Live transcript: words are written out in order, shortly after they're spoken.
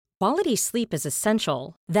Quality sleep is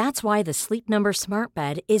essential. That's why the Sleep Number Smart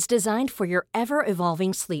Bed is designed for your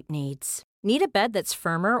ever-evolving sleep needs. Need a bed that's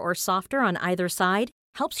firmer or softer on either side?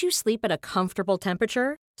 Helps you sleep at a comfortable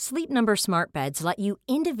temperature? Sleep Number Smart Beds let you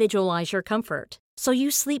individualize your comfort, so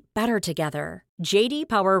you sleep better together. J.D.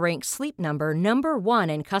 Power ranks Sleep Number number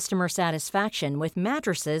one in customer satisfaction with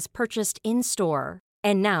mattresses purchased in-store.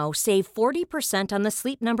 And now, save 40% on the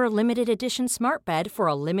Sleep Number Limited Edition Smart Bed for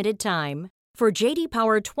a limited time. For J.D.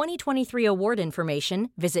 Power 2023 award information,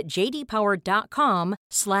 visit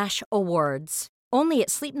jdpower.com/awards. Only at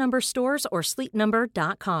Sleep Number stores or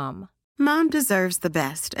sleepnumber.com. Mom deserves the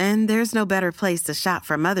best, and there's no better place to shop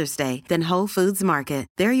for Mother's Day than Whole Foods Market.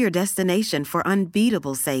 They're your destination for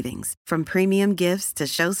unbeatable savings, from premium gifts to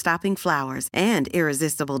show-stopping flowers and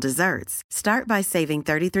irresistible desserts. Start by saving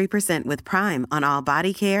 33% with Prime on all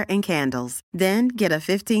body care and candles. Then get a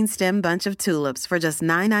 15-stem bunch of tulips for just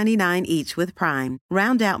 $9.99 each with Prime.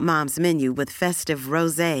 Round out Mom's menu with festive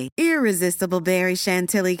rosé, irresistible berry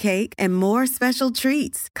chantilly cake, and more special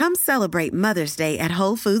treats. Come celebrate Mother's Day at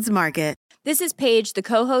Whole Foods Market. This is Paige, the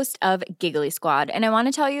co-host of Giggly Squad, and I want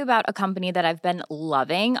to tell you about a company that I've been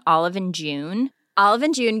loving, Olive & June.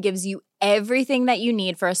 Olive & June gives you everything that you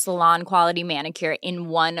need for a salon-quality manicure in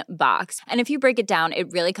one box. And if you break it down,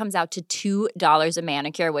 it really comes out to $2 a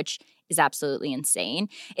manicure, which is absolutely insane.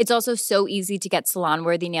 It's also so easy to get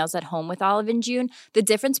salon-worthy nails at home with Olive & June. The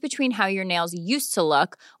difference between how your nails used to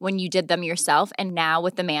look when you did them yourself and now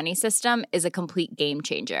with the Mani system is a complete game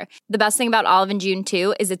changer. The best thing about Olive & June,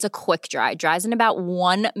 too, is it's a quick dry. Dries in about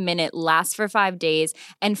 1 minute, lasts for 5 days,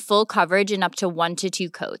 and full coverage in up to 1 to 2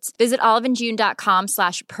 coats. Visit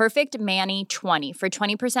oliveandjune.com/perfectmani20 for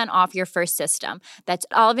 20% off your first system. That's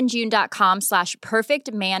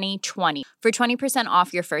oliveandjune.com/perfectmani20 for 20%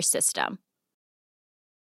 off your first system.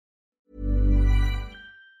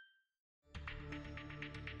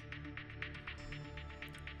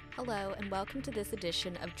 Hello, and welcome to this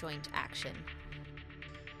edition of Joint Action.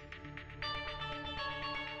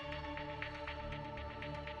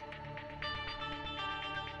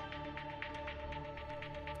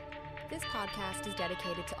 This podcast is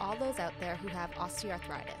dedicated to all those out there who have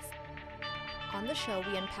osteoarthritis. On the show,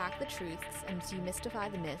 we unpack the truths and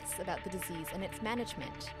demystify the myths about the disease and its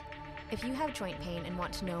management. If you have joint pain and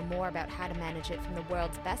want to know more about how to manage it from the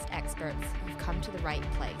world's best experts, you've come to the right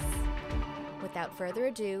place. Without further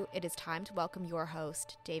ado, it is time to welcome your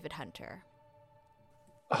host, David Hunter.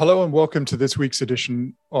 Hello and welcome to this week's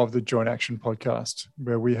edition of the Joint Action podcast,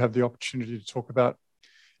 where we have the opportunity to talk about,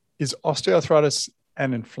 is osteoarthritis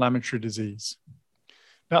an inflammatory disease?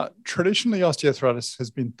 Now, traditionally, osteoarthritis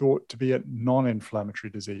has been thought to be a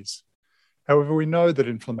non-inflammatory disease. However, we know that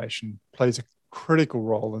inflammation plays a critical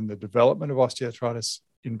role in the development of osteoarthritis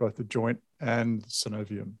in both the joint and the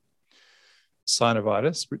synovium.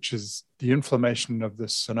 Synovitis, which is the inflammation of the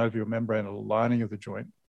synovial membrane or lining of the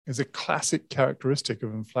joint, is a classic characteristic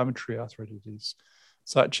of inflammatory arthritis,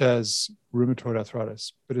 such as rheumatoid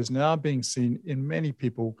arthritis, but is now being seen in many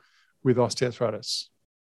people with osteoarthritis.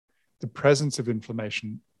 The presence of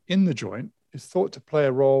inflammation in the joint is thought to play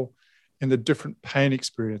a role in the different pain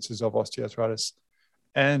experiences of osteoarthritis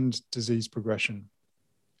and disease progression.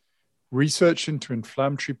 Research into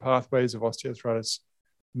inflammatory pathways of osteoarthritis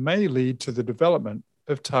may lead to the development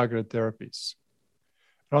of targeted therapies.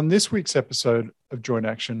 And on this week's episode of Joint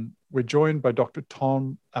Action, we're joined by Dr.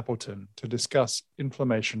 Tom Appleton to discuss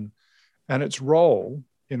inflammation and its role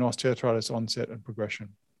in osteoarthritis onset and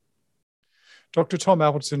progression. Dr. Tom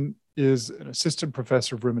Appleton is an assistant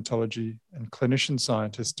professor of rheumatology and clinician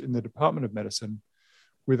scientist in the Department of Medicine,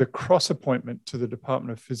 with a cross appointment to the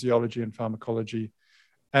Department of Physiology and Pharmacology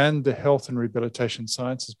and the Health and Rehabilitation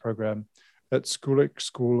Sciences program at Schulich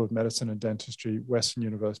School of Medicine and Dentistry, Western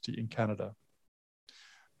University in Canada.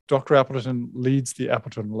 Dr. Appleton leads the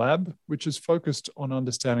Appleton Lab, which is focused on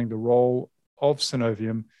understanding the role of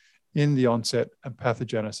synovium in the onset and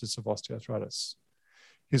pathogenesis of osteoarthritis.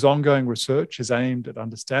 His ongoing research is aimed at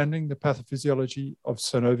understanding the pathophysiology of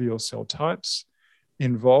synovial cell types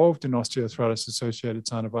involved in osteoarthritis-associated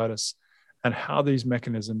synovitis and how these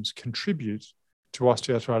mechanisms contribute to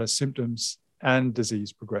osteoarthritis symptoms and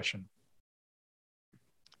disease progression.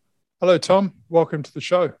 Hello, Tom. Welcome to the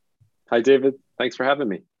show. Hi, David. Thanks for having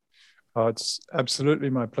me. It's absolutely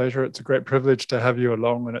my pleasure. It's a great privilege to have you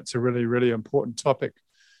along, and it's a really, really important topic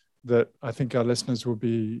that I think our listeners will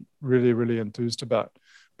be really, really enthused about.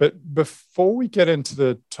 But before we get into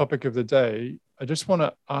the topic of the day, I just want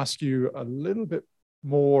to ask you a little bit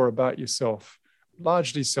more about yourself,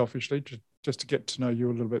 largely selfishly, just to get to know you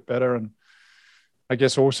a little bit better I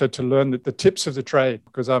guess also to learn the tips of the trade,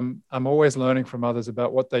 because I'm always learning from others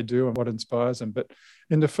about what they do and what inspires them. But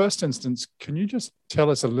in the first instance, can you just tell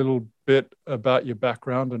us a little bit about your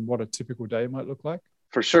background and what a typical day might look like?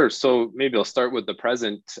 For sure. So maybe I'll start with the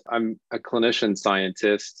present. I'm a clinician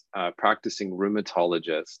scientist, practicing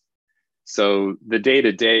rheumatologist. So the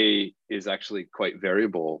day-to-day is actually quite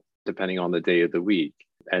variable depending on the day of the week.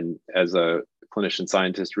 And as a clinician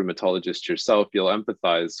scientist, rheumatologist yourself, you'll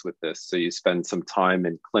empathize with this. So you spend some time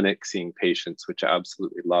in clinic seeing patients, which I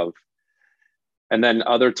absolutely love. And then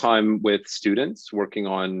other time with students working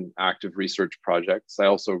on active research projects. I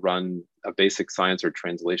also run a basic science or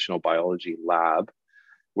translational biology lab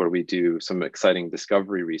where we do some exciting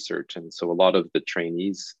discovery research. And so a lot of the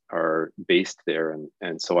trainees are based there.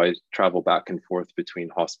 And so I travel back and forth between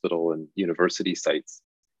hospital and university sites.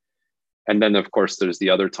 And then, of course, there's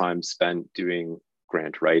the other time spent doing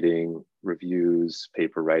grant writing, reviews,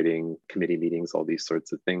 paper writing, committee meetings, all these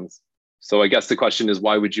sorts of things. So I guess the question is,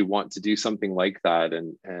 why would you want to do something like that?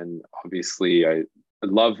 And obviously, I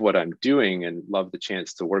love what I'm doing and love the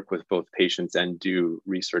chance to work with both patients and do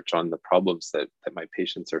research on the problems that my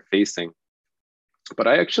patients are facing. But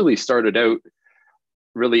I actually started out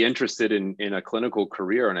really interested in a clinical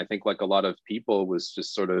career. And I think like a lot of people was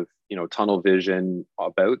just sort of, tunnel vision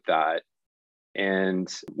about that. And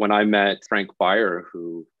when I met Frank Beyer,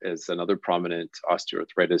 who is another prominent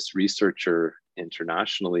osteoarthritis researcher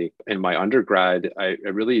internationally, in my undergrad, I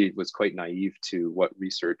really was quite naive to what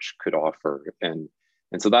research could offer. And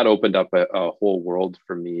so that opened up a whole world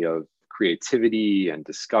for me of creativity and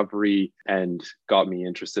discovery and got me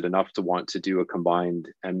interested enough to want to do a combined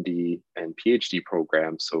MD and PhD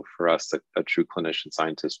program. So for us, a true clinician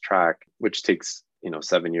scientist track, which takes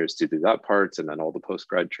 7 years to do that part, and then all the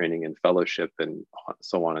postgrad training and fellowship and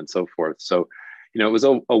so on and so forth. So, it was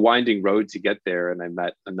a winding road to get there. And I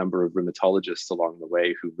met a number of rheumatologists along the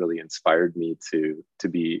way who really inspired me to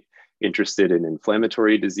be interested in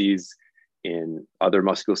inflammatory disease, in other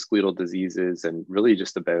musculoskeletal diseases, and really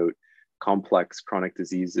just about complex chronic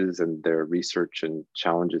diseases and their research and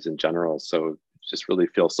challenges in general. So just really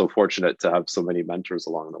feel so fortunate to have so many mentors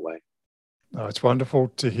along the way. Oh, it's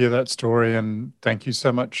wonderful to hear that story, and thank you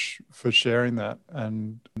so much for sharing that.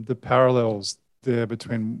 And the parallels there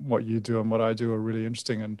between what you do and what I do are really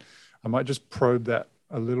interesting. And I might just probe that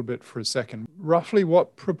a little bit for a second. Roughly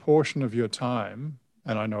what proportion of your time,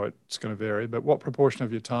 and I know it's going to vary, but what proportion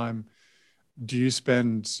of your time do you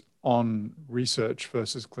spend on research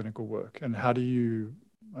versus clinical work? And how do you,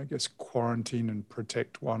 quarantine and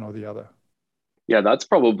protect one or the other? Yeah, that's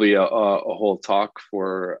probably a whole talk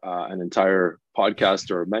for an entire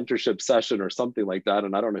podcast or a mentorship session or something like that.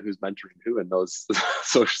 And I don't know who's mentoring who in those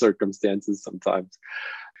social circumstances sometimes.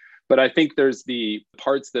 But I think there's the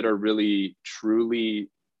parts that are really truly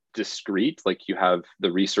discrete, like you have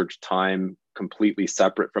the research time completely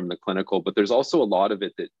separate from the clinical, but there's also a lot of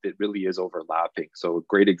it that really is overlapping. So a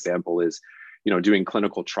great example is, doing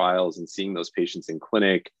clinical trials and seeing those patients in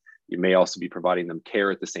clinic. You may also be providing them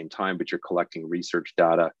care at the same time, but you're collecting research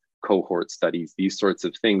data, cohort studies, these sorts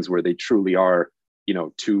of things where they truly are,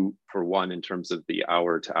 2 for 1 in terms of the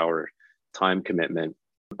hour-to-hour time commitment.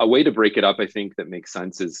 A way to break it up, I think, that makes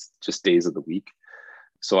sense is just days of the week.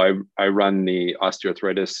 So I run the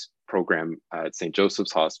osteoarthritis program at St.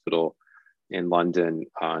 Joseph's Hospital in London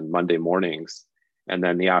on Monday mornings. And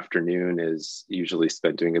then the afternoon is usually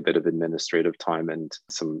spent doing a bit of administrative time and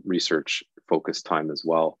some research focused time as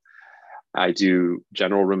well. I do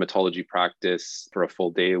general rheumatology practice for a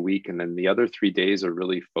full day a week. And then the other 3 days are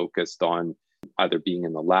really focused on either being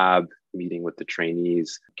in the lab, meeting with the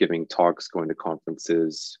trainees, giving talks, going to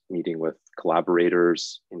conferences, meeting with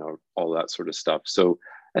collaborators, all that sort of stuff. So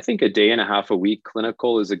I think a day and a half a week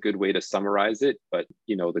clinical is a good way to summarize it. But,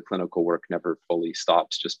 the clinical work never fully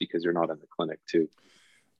stops just because you're not in the clinic too.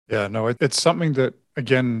 Yeah, no, it's something that,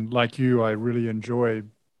 again, like you, I really enjoy,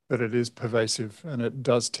 but it is pervasive and it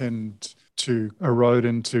does tend to erode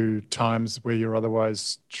into times where you're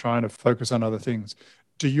otherwise trying to focus on other things.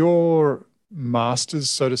 Do your masters,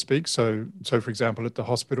 so to speak, so for example, at the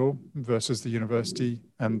hospital versus the university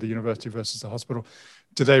and the university versus the hospital,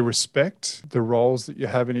 do they respect the roles that you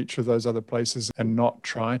have in each of those other places and not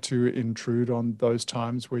try to intrude on those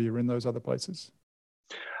times where you're in those other places?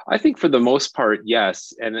 I think for the most part,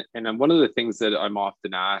 yes. And one of the things that I'm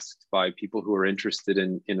often asked by people who are interested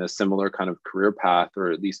in a similar kind of career path,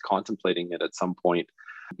 or at least contemplating it at some point,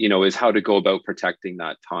 is how to go about protecting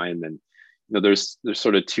that time. And there's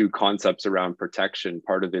sort of 2 concepts around protection.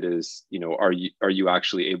 Part of it is, are you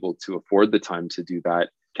actually able to afford the time to do that?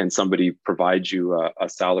 Can somebody provide you a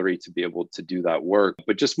salary to be able to do that work?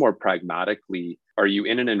 But just more pragmatically, Are you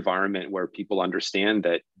in an environment where people understand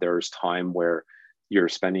that there's time where you're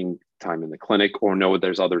spending time in the clinic, or no,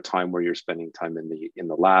 there's other time where you're spending time in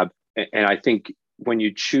the lab? And I think when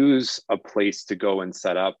you choose a place to go and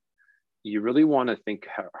set up, you really want to think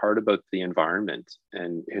hard about the environment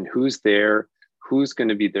and who's there, who's going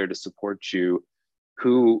to be there to support you,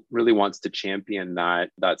 who really wants to champion that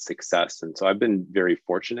success. And so I've been very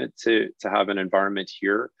fortunate to have an environment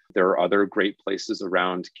here. There are other great places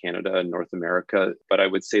around Canada and North America, but I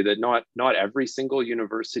would say that not every single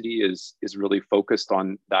university is really focused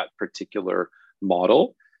on that particular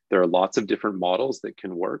model. There are lots of different models that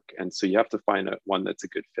can work. And so you have to find one that's a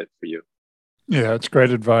good fit for you. Yeah, it's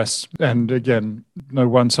great advice. And again, no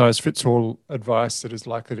one size fits all advice that is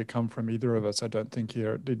likely to come from either of us. I don't think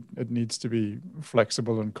here it needs to be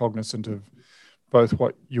flexible and cognizant of both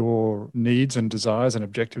what your needs and desires and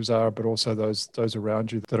objectives are, but also those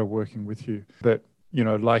around you that are working with you. But,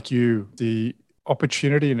 like you, the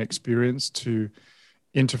opportunity and experience to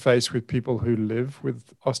interface with people who live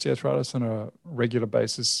with osteoarthritis on a regular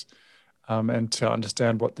basis, and to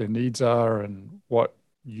understand what their needs are and what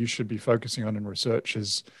you should be focusing on in research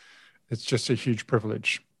it's just a huge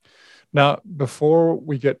privilege. Now, before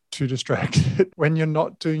we get too distracted, when you're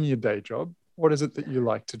not doing your day job, what is it that you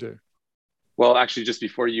like to do? Well, actually, just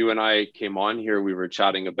before you and I came on here, we were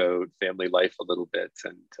chatting about family life a little bit.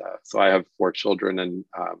 And so I have 4 children, and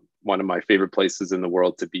one of my favorite places in the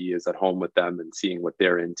world to be is at home with them and seeing what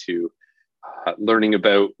they're into, learning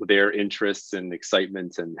about their interests and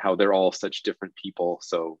excitement and how they're all such different people.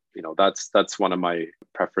 So, that's one of my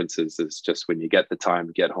preferences, is just when you get the time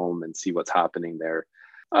to get home and see what's happening there.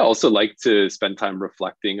 I also like to spend time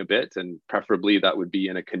reflecting a bit, and preferably that would be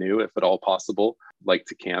in a canoe if at all possible. Like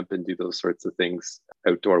to camp and do those sorts of things.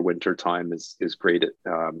 Outdoor winter time is great.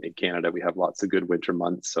 In Canada, we have lots of good winter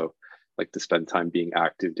months. So I like to spend time being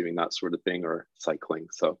active, doing that sort of thing, or cycling.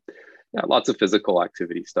 So yeah, lots of physical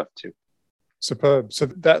activity stuff too. Superb. So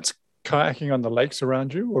that's kayaking on the lakes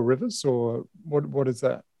around you, or rivers, or what is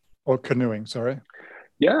that? Or canoeing, sorry.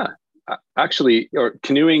 Yeah, actually, or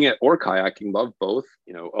canoeing or kayaking, love both,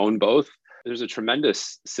 own both. There's a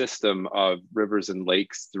tremendous system of rivers and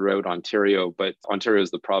lakes throughout Ontario, but Ontario is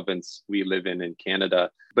the province we live in Canada.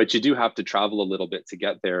 But you do have to travel a little bit to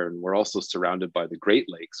get there. And we're also surrounded by the Great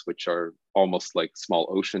Lakes, which are almost like small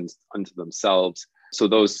oceans unto themselves. So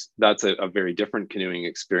that's a very different canoeing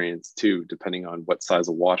experience too, depending on what size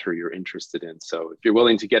of water you're interested in. So if you're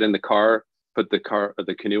willing to get in the car, put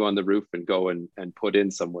the canoe on the roof and go and put in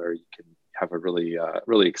somewhere, you can have a really,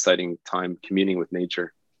 really exciting time communing with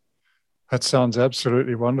nature. That sounds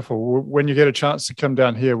absolutely wonderful. When you get a chance to come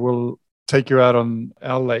down here, we'll take you out on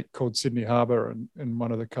our lake called Sydney Harbour and in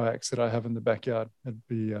one of the kayaks that I have in the backyard. It'd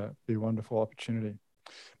be a wonderful opportunity.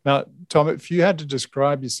 Now, Tom, if you had to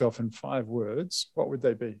describe yourself in 5 words, what would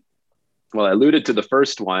they be? Well, I alluded to the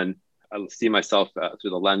first one. I see myself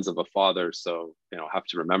through the lens of a father, so I have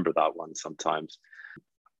to remember that one sometimes.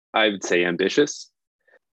 I would say ambitious,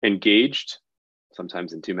 engaged,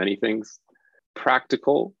 sometimes in too many things,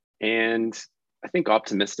 practical, and I think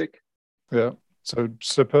optimistic. Yeah, so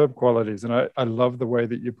superb qualities. And I love the way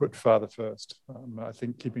that you put father first. I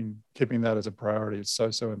think keeping that as a priority is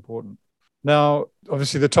so important. Now,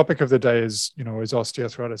 obviously, the topic of the day is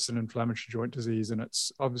osteoarthritis and inflammatory joint disease, and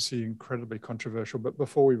it's obviously incredibly controversial. But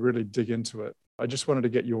before we really dig into it, I just wanted to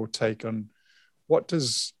get your take on what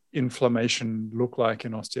does inflammation look like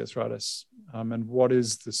in osteoarthritis, and what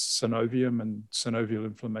is the synovium and synovial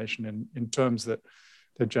inflammation in terms that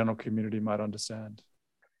the general community might understand?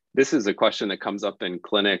 This is a question that comes up in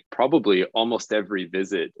clinic probably almost every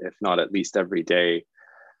visit, if not at least every day.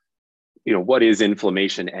 What is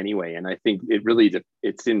inflammation anyway? And I think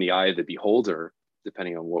it's in the eye of the beholder,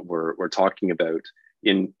 depending on what we're talking about.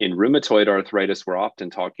 In rheumatoid arthritis, we're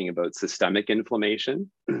often talking about systemic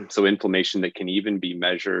inflammation. So inflammation that can even be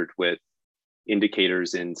measured with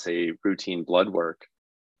indicators in, say, routine blood work.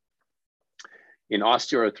 In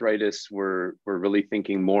osteoarthritis, we're really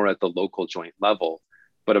thinking more at the local joint level.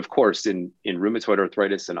 But of course, in rheumatoid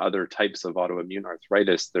arthritis and other types of autoimmune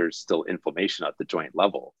arthritis, there's still inflammation at the joint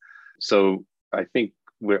level. So I think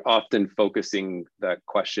we're often focusing that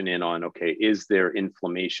question in on, okay, is there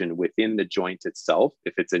inflammation within the joint itself?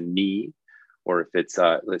 If it's a knee, or if it's,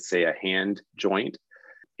 let's say, a hand joint,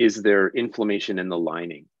 is there inflammation in the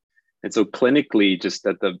lining? And so clinically, just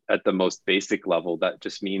at the most basic level, that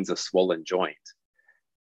just means a swollen joint.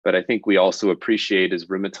 But I think we also appreciate as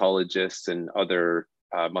rheumatologists and other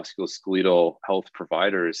musculoskeletal health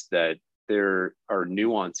providers that there are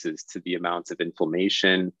nuances to the amounts of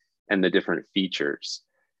inflammation and the different features.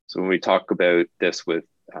 So when we talk about this with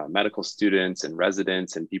medical students and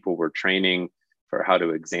residents and people we're training for how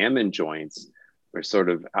to examine joints, we're sort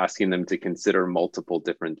of asking them to consider multiple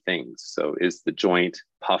different things. So is the joint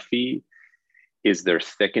puffy? Is there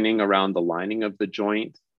thickening around the lining of the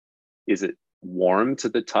joint? Is it warm to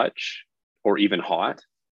the touch or even hot?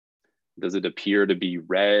 Does it appear to be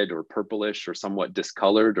red or purplish or somewhat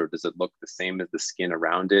discolored, or does it look the same as the skin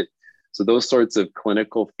around it? So those sorts of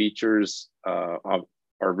clinical features are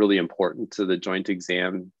really important to the joint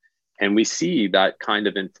exam. And we see that kind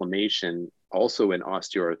of inflammation also in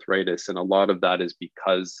osteoarthritis. And a lot of that is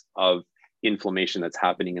because of inflammation that's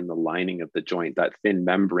happening in the lining of the joint, that thin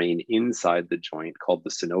membrane inside the joint called the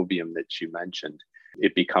synovium that you mentioned.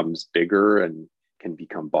 It becomes bigger and can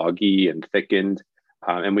become boggy and thickened.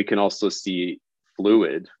 And we can also see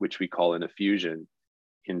fluid, which we call an effusion,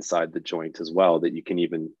 inside the joint as well, that you can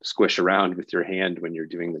even squish around with your hand when you're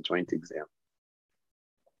doing the joint exam.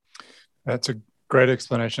 That's a great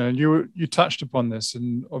explanation. And you touched upon this,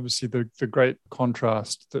 and obviously the great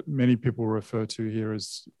contrast that many people refer to here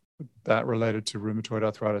is that related to rheumatoid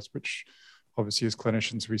arthritis, which obviously as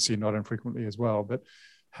clinicians we see not infrequently as well. But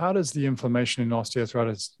how does the inflammation in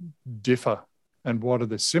osteoarthritis differ? And what are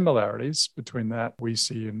the similarities between that we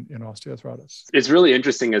see in osteoarthritis? It's really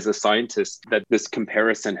interesting as a scientist that this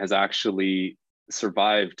comparison has actually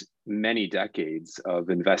survived many decades of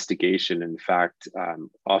investigation. In fact,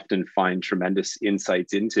 often find tremendous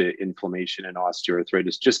insights into inflammation and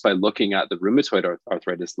osteoarthritis just by looking at the rheumatoid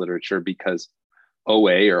arthritis literature, because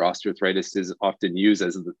OA or osteoarthritis is often used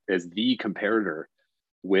as the comparator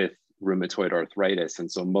with rheumatoid arthritis.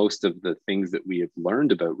 And so most of the things that we have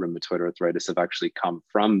learned about rheumatoid arthritis have actually come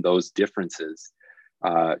from those differences,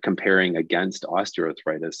 comparing against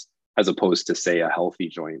osteoarthritis as opposed to, say, a healthy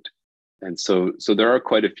joint. And so there are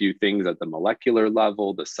quite a few things at the molecular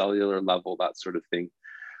level, the cellular level, that sort of thing.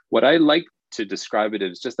 What I like to describe it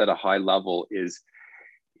as, just at a high level, is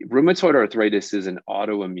rheumatoid arthritis is an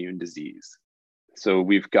autoimmune disease. So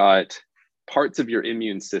we've got parts of your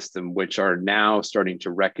immune system which are now starting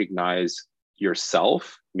to recognize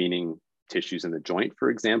yourself, meaning tissues in the joint, for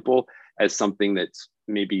example, as something that's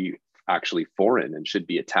maybe actually foreign and should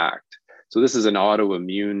be attacked. So this is an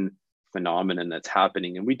autoimmune phenomenon that's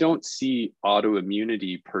happening, and we don't see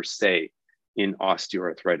autoimmunity per se in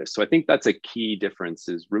osteoarthritis. So I think that's a key difference: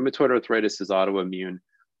 is rheumatoid arthritis is autoimmune,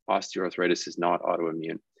 osteoarthritis is not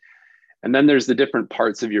autoimmune. And then there's the different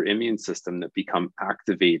parts of your immune system that become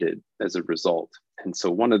activated as a result. And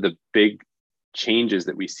so one of the big changes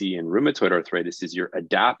that we see in rheumatoid arthritis is your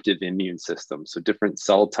adaptive immune system. So different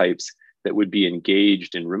cell types that would be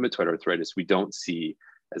engaged in rheumatoid arthritis, we don't see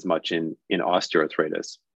as much in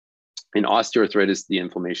osteoarthritis. In osteoarthritis, the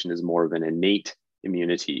inflammation is more of an innate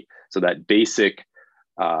immunity. So that basic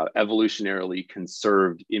evolutionarily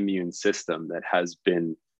conserved immune system that has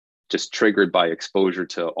been just triggered by exposure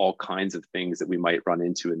to all kinds of things that we might run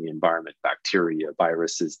into in the environment, bacteria,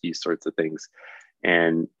 viruses, these sorts of things.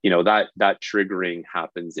 And that triggering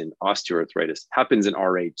happens in osteoarthritis, happens in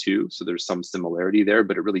RA too. So there's some similarity there,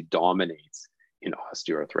 but it really dominates in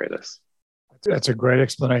osteoarthritis. That's a great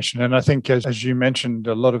explanation. And I think, as you mentioned,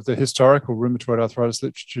 a lot of the historical rheumatoid arthritis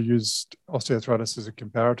literature used osteoarthritis as a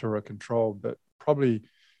comparator or a control, but probably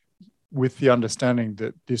with the understanding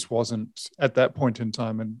that this wasn't, at that point in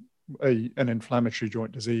time, an inflammatory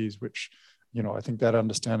joint disease, which, I think that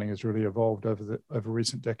understanding has really evolved over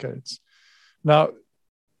recent decades. Now,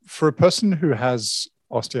 for a person who has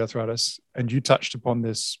osteoarthritis, and you touched upon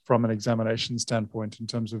this from an examination standpoint in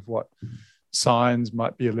terms of what signs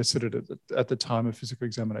might be elicited at the time of physical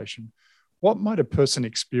examination, what might a person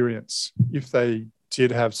experience if they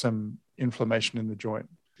did have some inflammation in the joint?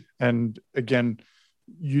 And again,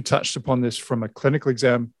 you touched upon this from a clinical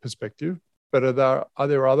exam perspective, but are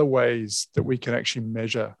there other ways that we can actually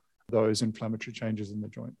measure those inflammatory changes in the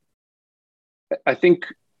joint? I think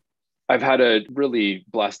I've had a really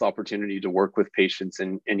blessed opportunity to work with patients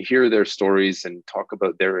and hear their stories and talk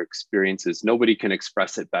about their experiences. Nobody can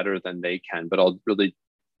express it better than they can, but I'll really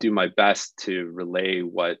do my best to relay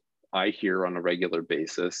what I hear on a regular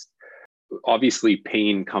basis. Obviously,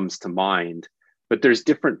 pain comes to mind, but there's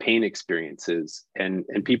different pain experiences, and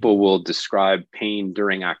people will describe pain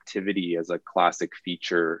during activity as a classic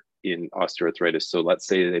feature in osteoarthritis. So let's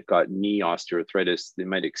say they've got knee osteoarthritis, they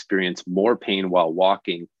might experience more pain while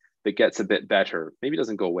walking, that gets a bit better. Maybe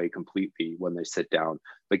doesn't go away completely when they sit down,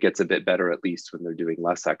 but gets a bit better at least when they're doing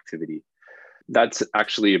less activity. That's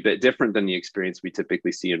actually a bit different than the experience we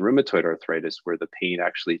typically see in rheumatoid arthritis, where the pain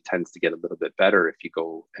actually tends to get a little bit better if you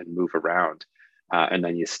go and move around, and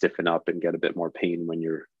then you stiffen up and get a bit more pain when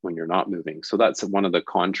you're not moving. So that's one of the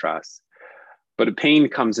contrasts. But pain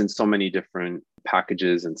comes in so many different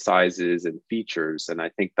packages and sizes and features. And I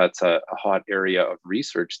think that's a hot area of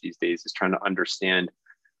research these days, is trying to understand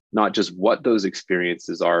not just what those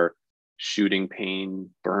experiences are: shooting pain,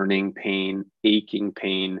 burning pain, aching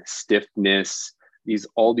pain, stiffness,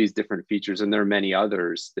 all these different features. And there are many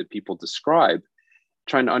others that people describe,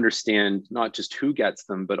 trying to understand not just who gets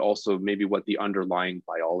them, but also maybe what the underlying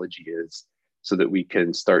biology is, so that we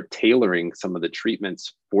can start tailoring some of the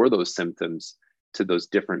treatments for those symptoms to those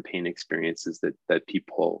different pain experiences that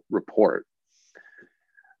people report.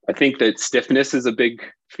 I think that stiffness is a big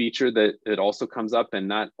feature that also comes up,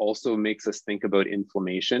 and that also makes us think about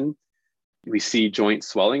inflammation. We see joint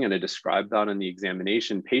swelling, and I described that in the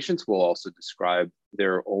examination. Patients will also describe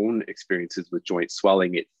their own experiences with joint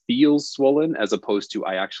swelling. It feels swollen, as opposed to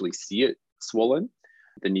I actually see it swollen,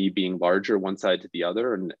 the knee being larger one side to the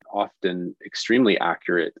other, and often extremely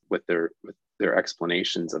accurate with their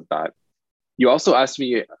explanations of that. You also asked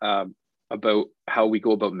me about how we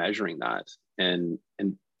go about measuring that. And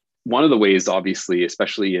one of the ways, obviously,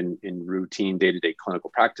 especially in routine day-to-day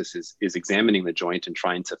clinical practice, is examining the joint and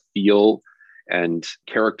trying to feel and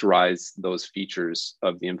characterize those features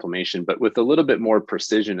of the inflammation, but with a little bit more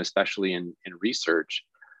precision, especially in research,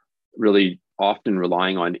 really often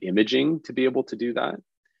relying on imaging to be able to do that.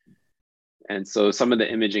 And so some of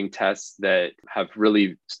the imaging tests that have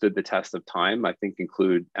really stood the test of time, I think,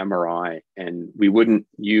 include MRI. And we wouldn't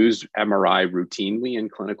use MRI routinely in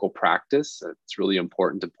clinical practice. It's really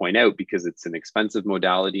important to point out, because it's an expensive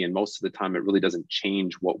modality, and most of the time it really doesn't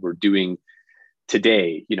change what we're doing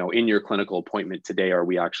today. In your clinical appointment today, are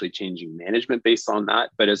we actually changing management based on that?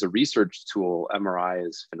 But as a research tool, MRI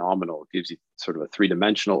is phenomenal. It gives you sort of a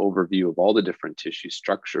three-dimensional overview of all the different tissue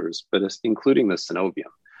structures, but it's including the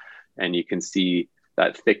synovium. And you can see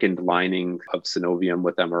that thickened lining of synovium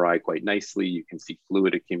with MRI quite nicely. You can see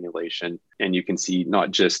fluid accumulation, and you can see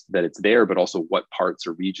not just that it's there, but also what parts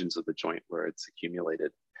or regions of the joint where it's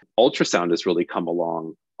accumulated. Ultrasound has really come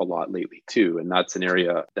along a lot lately too. And that's an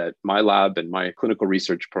area that my lab and my clinical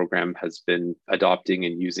research program has been adopting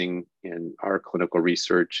and using in our clinical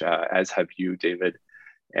research, as have you, David.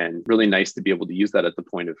 And really nice to be able to use that at the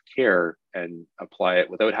point of care and apply it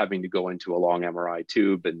without having to go into a long MRI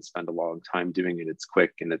tube and spend a long time doing it. It's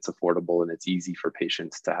quick and it's affordable and it's easy for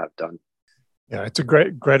patients to have done. Yeah, it's a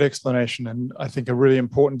great explanation. And I think a really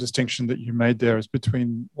important distinction that you made there is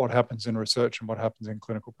between what happens in research and what happens in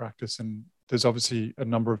clinical practice. And there's obviously a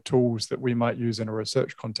number of tools that we might use in a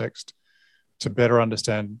research context to better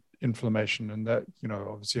understand inflammation. And that,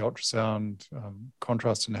 obviously ultrasound,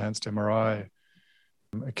 contrast enhanced MRI,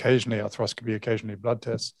 occasionally arthroscopy, occasionally blood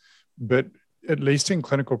tests. But at least in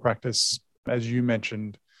clinical practice, as you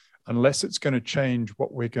mentioned, unless it's going to change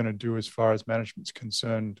what we're going to do as far as management's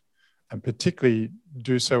concerned, and particularly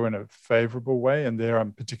do so in a favorable way, and there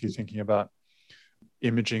I'm particularly thinking about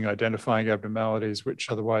imaging, identifying abnormalities,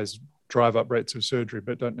 which otherwise drive up rates of surgery,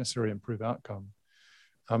 but don't necessarily improve outcome.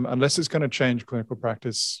 Unless it's going to change clinical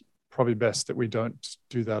practice, probably best that we don't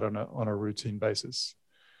do that on a routine basis.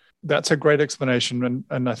 That's a great explanation,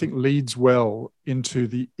 and I think leads well into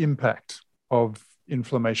the impact of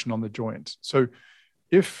inflammation on the joint. So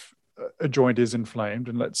if a joint is inflamed,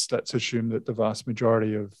 and let's assume that the vast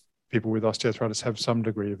majority of people with osteoarthritis have some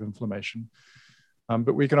degree of inflammation,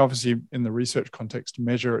 but we can obviously, in the research context,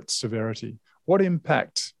 measure its severity. What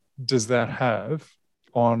impact does that have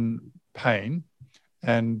on pain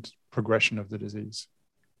and progression of the disease?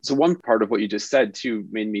 So one part of what you just said too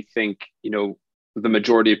made me think, the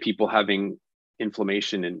majority of people having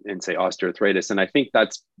inflammation in say osteoarthritis. And I think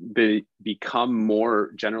that's become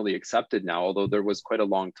more generally accepted now, although there was quite a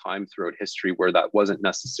long time throughout history where that wasn't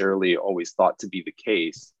necessarily always thought to be the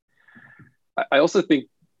case. I also think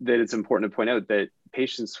that it's important to point out that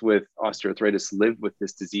patients with osteoarthritis live with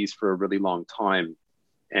this disease for a really long time,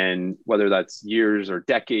 and whether that's years or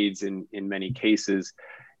decades in many cases.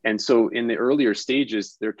 And so in the earlier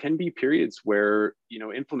stages, there can be periods where,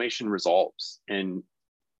 inflammation resolves and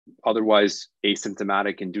otherwise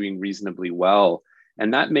asymptomatic and doing reasonably well.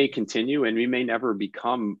 And that may continue, and we may never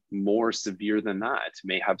become more severe than that.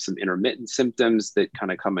 May have some intermittent symptoms that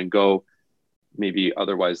kind of come and go, maybe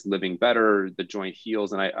otherwise living better, the joint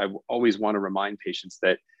heals. And I always want to remind patients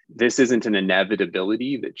that this isn't an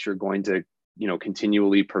inevitability that you're going to,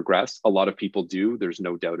 continually progress. A lot of people do, there's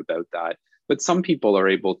no doubt about that. But some people are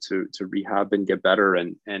able to rehab and get better,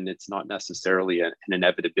 and it's not necessarily an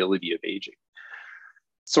inevitability of aging.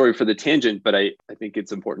 Sorry for the tangent, but I think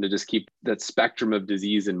it's important to just keep that spectrum of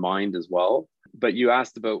disease in mind as well. But you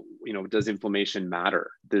asked about, does inflammation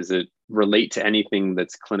matter? Does it relate to anything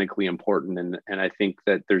that's clinically important? And I think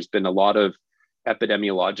that there's been a lot of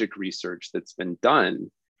epidemiologic research that's been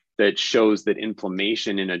done that shows that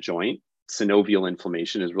inflammation in a joint, synovial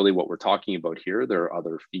inflammation, is really what we're talking about here. There are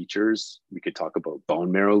other features. We could talk about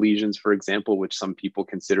bone marrow lesions, for example, which some people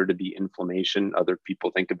consider to be inflammation. Other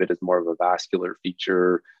people think of it as more of a vascular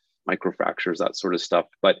feature, microfractures, that sort of stuff.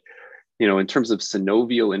 But in terms of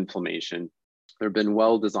synovial inflammation, there have been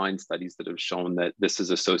well-designed studies that have shown that this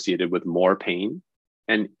is associated with more pain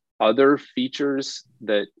and other features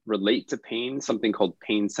that relate to pain, something called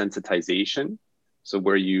pain sensitization. So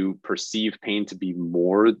where you perceive pain to be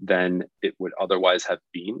more than it would otherwise have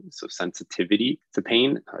been. So sensitivity to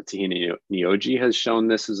pain. Tahina Nioji has shown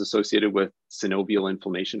this is associated with synovial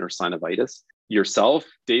inflammation or synovitis. Yourself,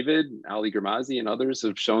 David, Ali Girmazi, and others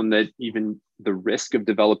have shown that even the risk of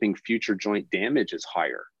developing future joint damage is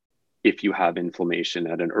higher if you have inflammation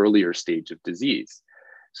at an earlier stage of disease.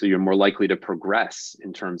 So you're more likely to progress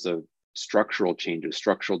in terms of structural changes,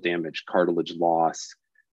 structural damage, cartilage loss,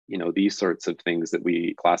 these sorts of things that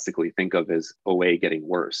we classically think of as OA getting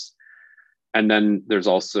worse. And then there's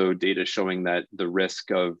also data showing that the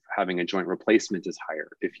risk of having a joint replacement is higher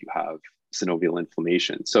if you have synovial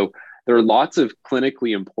inflammation. So there are lots of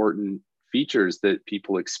clinically important features that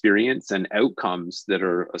people experience and outcomes that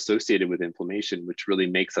are associated with inflammation, which really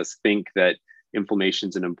makes us think that inflammation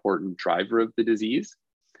is an important driver of the disease.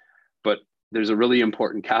 But there's a really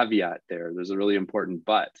important caveat there. There's a really important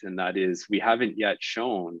but, and that is we haven't yet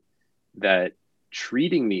shown that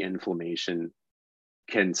treating the inflammation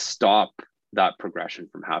can stop that progression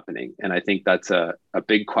from happening. And I think that's a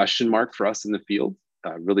big question mark for us in the field.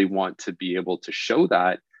 I really want to be able to show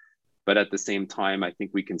that. But at the same time, I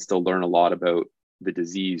think we can still learn a lot about the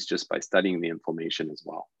disease just by studying the inflammation as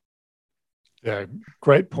well. Yeah,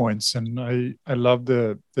 great points. And I love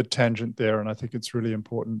the tangent there. And I think it's really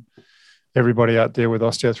important. Everybody out there with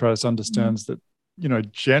osteoarthritis understands that,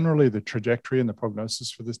 generally the trajectory and the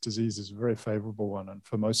prognosis for this disease is a very favorable one. And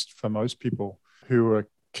for most people who are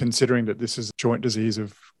considering that this is a joint disease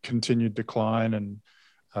of continued decline and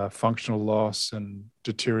functional loss and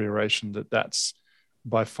deterioration, that's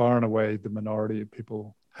by far and away the minority of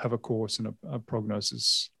people have a course and a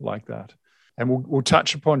prognosis like that. And we'll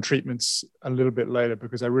touch upon treatments a little bit later,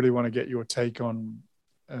 because I really want to get your take on,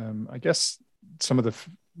 I guess, some of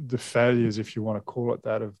the failures, if you want to call it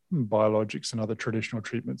that, of biologics and other traditional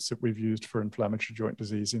treatments that we've used for inflammatory joint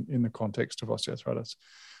disease in the context of osteoarthritis.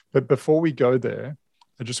 But before we go there,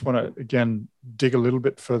 I just want to, again, dig a little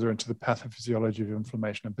bit further into the pathophysiology of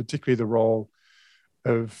inflammation, and particularly the role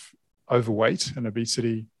of overweight and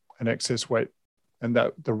obesity and excess weight, and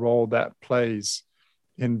that the role that plays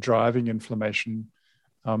in driving inflammation.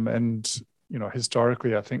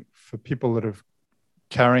 Historically, I think for people that are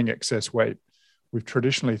carrying excess weight, we've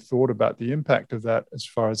traditionally thought about the impact of that as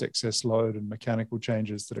far as excess load and mechanical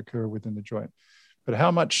changes that occur within the joint. But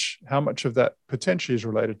how much of that potentially is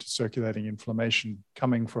related to circulating inflammation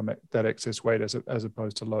coming from that excess weight as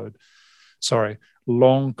opposed to load? Sorry,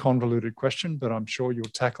 long, convoluted question, but I'm sure you'll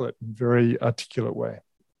tackle it in a very articulate way.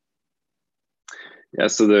 Yeah,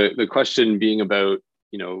 so the question being about,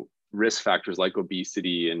 risk factors like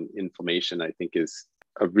obesity and inflammation, I think is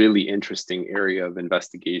a really interesting area of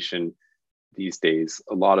investigation these days.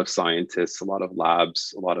 A lot of scientists, a lot of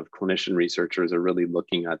labs, a lot of clinician researchers are really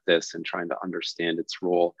looking at this and trying to understand its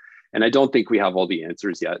role. And I don't think we have all the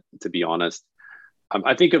answers yet, to be honest.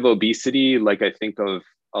 I think of obesity like I think of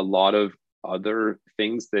a lot of other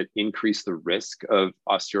things that increase the risk of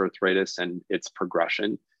osteoarthritis and its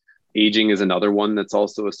progression. Aging is another one that's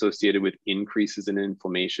also associated with increases in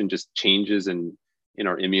inflammation, just changes in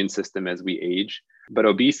our immune system as we age. But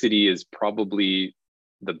obesity is probably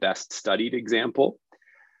the best studied example.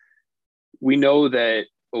 We know that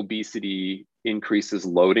obesity increases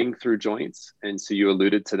loading through joints. And so you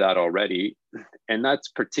alluded to that already. And that's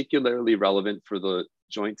particularly relevant for the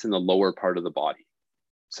joints in the lower part of the body.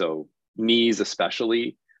 So knees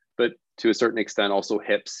especially, but to a certain extent also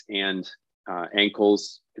hips and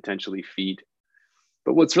ankles, potentially feet.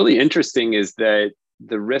 But what's really interesting is that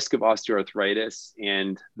the risk of osteoarthritis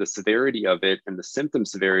and the severity of it and the symptom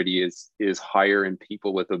severity is higher in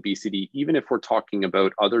people with obesity, even if we're talking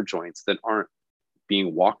about other joints that aren't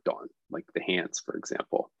being walked on, like the hands, for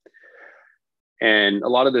example. And a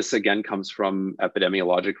lot of this, again, comes from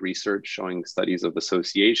epidemiologic research showing studies of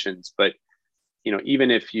associations. But even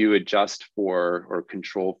if you adjust for or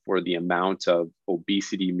control for the amount of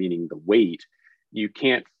obesity, meaning the weight, you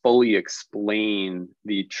can't fully explain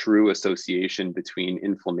the true association between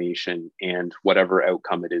inflammation and whatever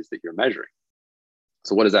outcome it is that you're measuring.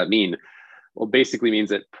 So what does that mean? Well, basically means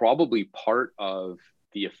that probably part of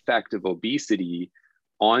the effect of obesity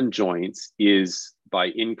on joints is by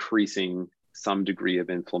increasing some degree of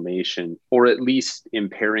inflammation, or at least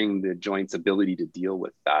impairing the joint's ability to deal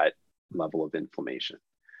with that level of inflammation.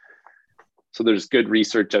 So there's good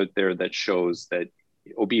research out there that shows that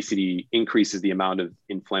obesity increases the amount of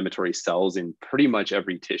inflammatory cells in pretty much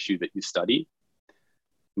every tissue that you study: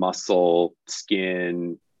 muscle,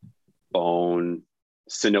 skin, bone,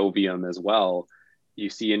 synovium as well. You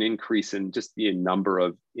see an increase in just the number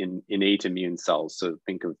of innate immune cells. So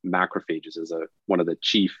think of macrophages as one of the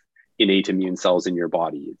chief innate immune cells in your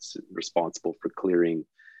body. It's responsible for clearing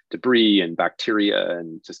debris and bacteria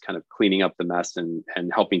and just kind of cleaning up the mess and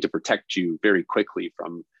helping to protect you very quickly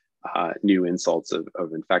from new insults of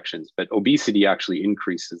infections. But obesity actually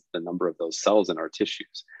increases the number of those cells in our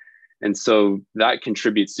tissues. And so that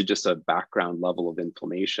contributes to just a background level of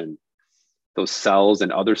inflammation. Those cells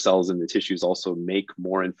and other cells in the tissues also make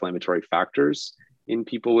more inflammatory factors in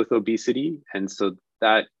people with obesity. And so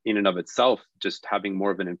that in and of itself, just having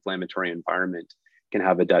more of an inflammatory environment can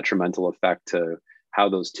have a detrimental effect to how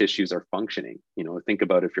those tissues are functioning. You know, think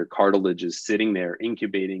about if your cartilage is sitting there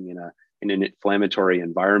incubating in an inflammatory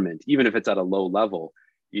environment, even if it's at a low level,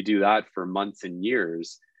 you do that for months and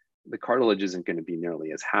years, the cartilage isn't going to be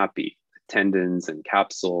nearly as happy. The tendons and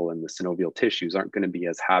capsule and the synovial tissues aren't going to be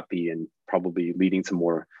as happy and probably leading to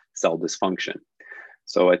more cell dysfunction.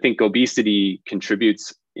 So I think obesity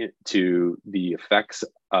contributes to the effects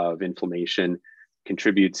of inflammation,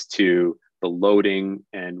 contributes to the loading,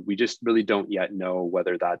 and we just really don't yet know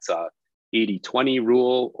whether that's a 80-20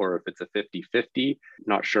 rule or if it's a 50-50.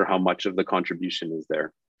 Not sure how much of the contribution is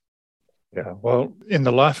there. Yeah, well, in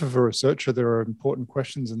the life of a researcher, there are important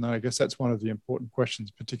questions, and I guess that's one of the important questions,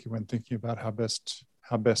 particularly when thinking about how best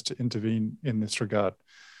to intervene in this regard.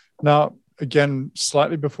 Now, again,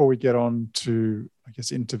 slightly before we get on to, I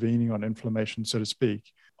guess, intervening on inflammation, so to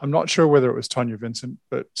speak, I'm not sure whether it was Tanya Vincent,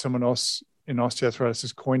 but someone else in osteoarthritis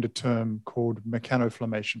has coined a term called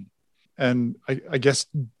mechanoflammation, and I guess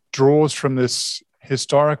draws from this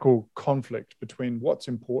historical conflict between what's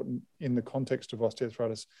important in the context of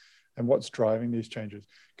osteoarthritis and what's driving these changes.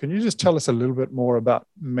 Can you just tell us a little bit more about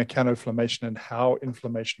mechanoflammation and how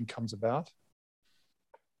inflammation comes about?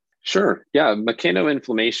 Sure. Yeah,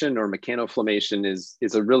 mechanoinflammation or mechanoflammation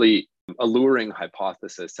is a really alluring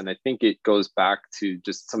hypothesis. And I think it goes back to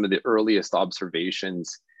just some of the earliest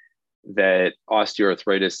observations that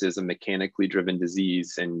osteoarthritis is a mechanically driven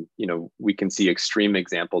disease. And, you know, we can see extreme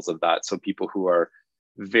examples of that. So people who are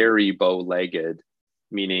very bow-legged,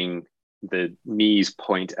 meaning the knees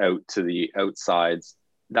point out to the outsides,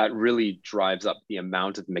 that really drives up the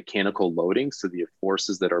amount of mechanical loading. So the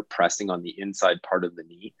forces that are pressing on the inside part of the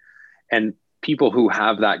knee. And people who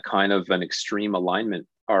have that kind of an extreme alignment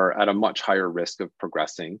are at a much higher risk of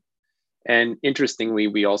progressing. And interestingly,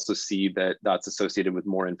 we also see that that's associated with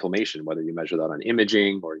more inflammation, whether you measure that on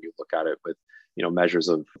imaging or you look at it with, you know, measures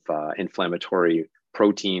of inflammatory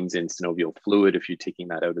proteins in synovial fluid, if you're taking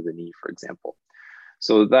that out of the knee, for example.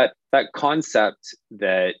 So that concept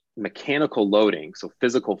that mechanical loading, so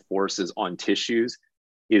physical forces on tissues,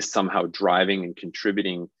 is somehow driving and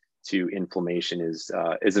contributing to inflammation is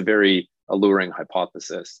a very alluring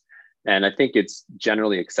hypothesis. And I think it's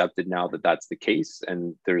generally accepted now that that's the case.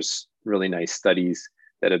 And there's really nice studies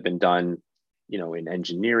that have been done, you know, in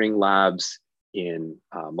engineering labs, in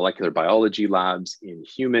molecular biology labs, in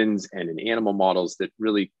humans and in animal models that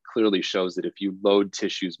really clearly shows that if you load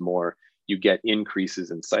tissues more, you get increases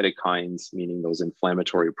in cytokines, meaning those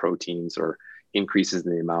inflammatory proteins, or increases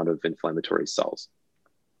in the amount of inflammatory cells.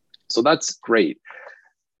 So that's great.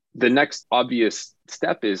 The next obvious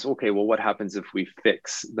step is, okay, well, what happens if we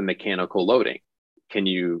fix the mechanical loading? Can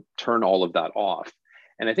you turn all of that off?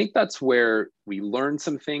 And I think that's where we learn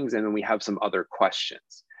some things and then we have some other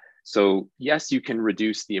questions. So yes, you can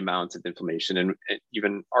reduce the amount of inflammation. And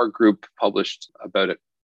even our group published about it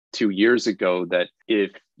 2 years ago that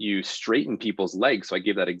if you straighten people's legs, so I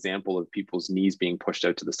gave that example of people's knees being pushed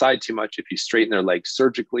out to the side too much. If you straighten their legs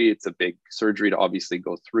surgically, it's a big surgery to obviously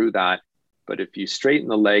go through that. But if you straighten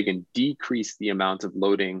the leg and decrease the amount of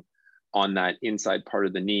loading on that inside part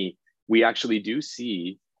of the knee, we actually do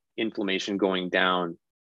see inflammation going down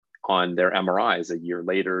on their MRIs a year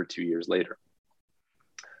later, 2 years later.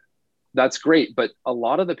 That's great, but a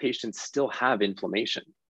lot of the patients still have inflammation.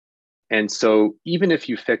 And so even if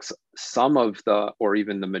you fix some of the, or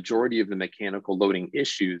even the majority of the mechanical loading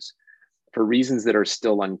issues, for reasons that are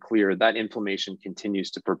still unclear, that inflammation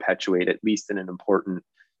continues to perpetuate, at least in an important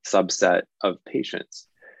subset of patients.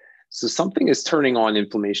 So something is turning on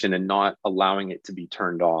inflammation and not allowing it to be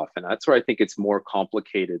turned off. And that's where I think it's more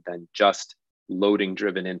complicated than just loading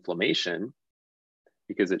driven inflammation,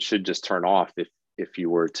 because it should just turn off if if you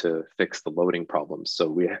were to fix the loading problems. So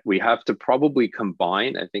we have to probably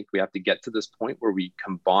combine, I think we have to get to this point where we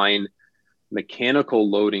combine mechanical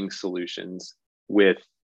loading solutions with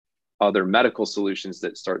other medical solutions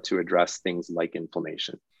that start to address things like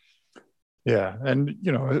inflammation. Yeah. And,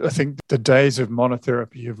 I think the days of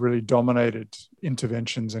monotherapy have really dominated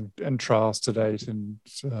interventions and trials to date. And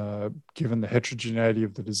given the heterogeneity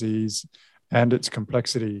of the disease and its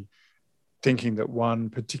complexity, thinking that one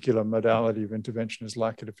particular modality of intervention is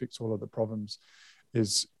likely to fix all of the problems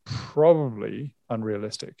is probably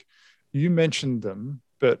unrealistic. You mentioned them,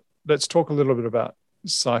 but let's talk a little bit about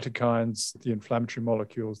cytokines, the inflammatory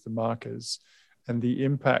molecules, the markers, and the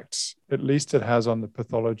impact, at least it has on the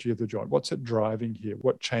pathology of the joint. What's it driving here?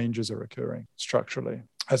 What changes are occurring structurally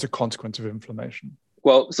as a consequence of inflammation?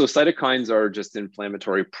 Well, so cytokines are just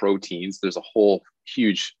inflammatory proteins. There's a whole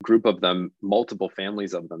huge group of them, multiple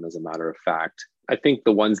families of them, as a matter of fact. I think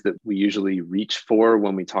the ones that we usually reach for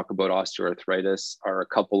when we talk about osteoarthritis are a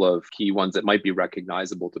couple of key ones that might be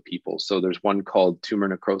recognizable to people. So there's one called tumor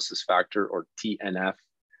necrosis factor, or TNF.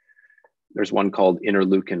 There's one called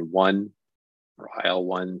interleukin 1 or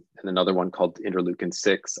IL-1, and another one called interleukin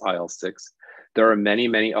 6, IL-6. There are many,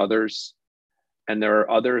 many others. And there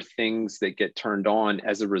are other things that get turned on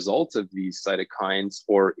as a result of these cytokines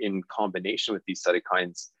or in combination with these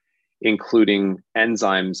cytokines, including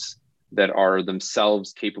enzymes that are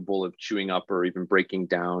themselves capable of chewing up or even breaking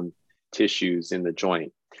down tissues in the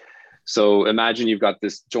joint. So imagine you've got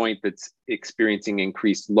this joint that's experiencing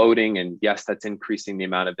increased loading, and yes, that's increasing the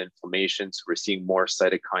amount of inflammation. So we're seeing more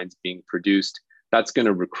cytokines being produced. That's going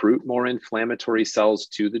to recruit more inflammatory cells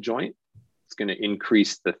to the joint. It's going to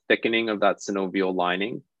increase the thickening of that synovial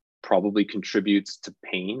lining, probably contributes to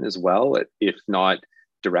pain as well, if not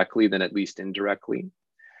directly, then at least indirectly.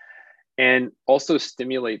 And also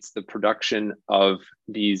stimulates the production of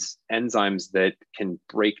these enzymes that can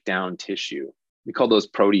break down tissue. We call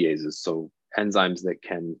those proteases, so enzymes that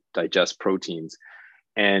can digest proteins.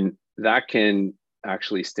 And that can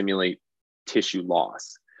actually stimulate tissue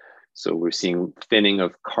loss. So we're seeing thinning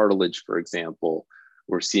of cartilage, for example.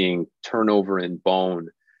 We're seeing turnover in bone.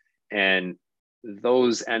 And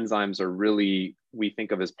those enzymes are really, we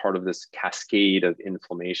think of as part of this cascade of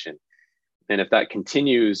inflammation. And if that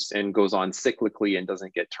continues and goes on cyclically and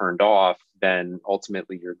doesn't get turned off, then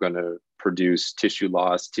ultimately you're going to produce tissue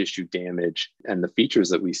loss, tissue damage, and the features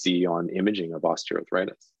that we see on imaging of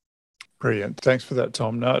osteoarthritis. Brilliant. Thanks for that,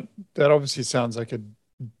 Tom. Now, that obviously sounds like a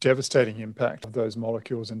devastating impact of those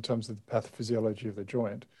molecules in terms of the pathophysiology of the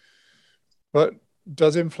joint. But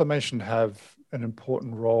does inflammation have an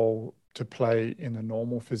important role to play in the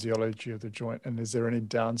normal physiology of the joint? And is there any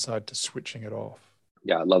downside to switching it off?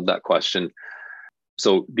 Yeah, I love that question.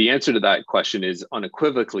 So the answer to that question is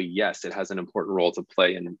unequivocally, yes, it has an important role to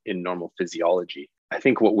play in normal physiology. I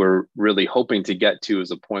think what we're really hoping to get to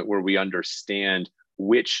is a point where we understand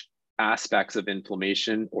which aspects of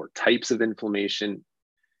inflammation or types of inflammation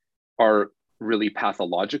are really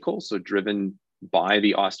pathological, so driven by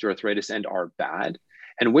the osteoarthritis and are bad,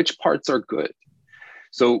 and which parts are good.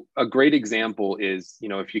 So a great example is,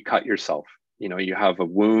 if you cut yourself, you have a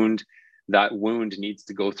wound, that wound needs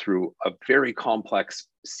to go through a very complex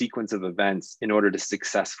sequence of events in order to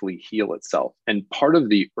successfully heal itself. And part of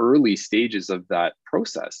the early stages of that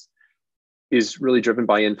process is really driven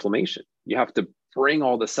by inflammation. You have to bring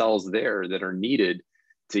all the cells there that are needed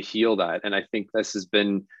to heal that. And I think this has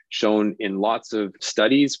been shown in lots of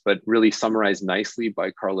studies, but really summarized nicely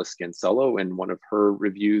by Carla Scancello in one of her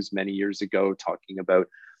reviews many years ago, talking about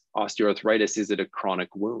osteoarthritis. Is it a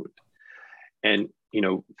chronic wound? And,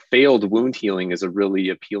 failed wound healing is a really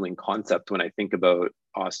appealing concept when I think about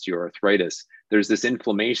osteoarthritis. There's this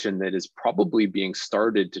inflammation that is probably being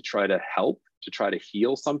started to try to help, to try to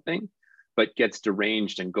heal something, but gets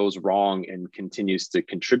deranged and goes wrong and continues to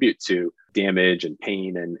contribute to damage and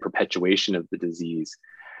pain and perpetuation of the disease.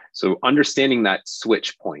 So understanding that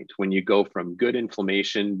switch point when you go from good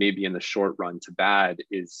inflammation, maybe in the short run, to bad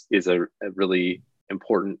is a really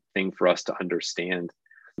important thing for us to understand.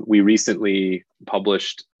 We recently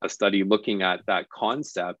published a study looking at that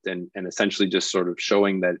concept and essentially just sort of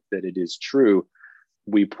showing that it is true.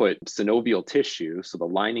 We put synovial tissue, so the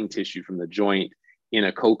lining tissue from the joint, in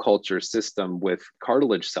a co-culture system with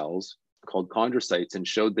cartilage cells called chondrocytes, and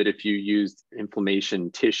showed that if you used inflammation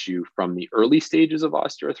tissue from the early stages of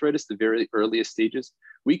osteoarthritis, the very earliest stages,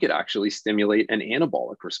 we could actually stimulate an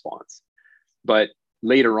anabolic response. But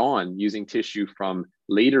later on, using tissue from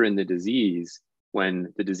later in the disease,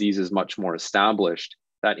 when the disease is much more established,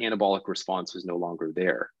 that anabolic response was no longer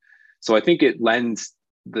there. So I think it lends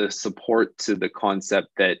the support to the concept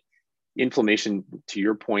that inflammation, to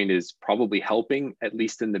your point, is probably helping, at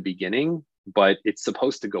least in the beginning, but it's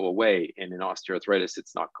supposed to go away. And in osteoarthritis,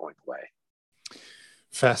 it's not going away.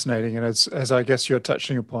 Fascinating. And as I guess you're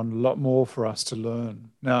touching upon, a lot more for us to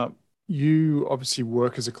learn. Now, you obviously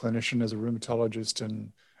work as a clinician, as a rheumatologist,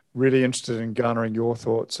 and really interested in garnering your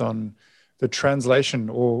thoughts on the translation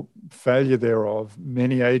or failure thereof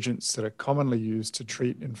many agents that are commonly used to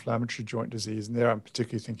treat inflammatory joint disease. And there I'm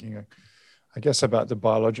particularly thinking, I guess, about the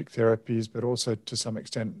biologic therapies, but also to some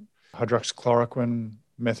extent hydroxychloroquine,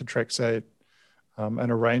 methotrexate,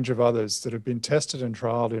 and a range of others that have been tested and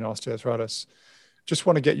trialed in osteoarthritis. Just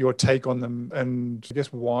want to get your take on them and I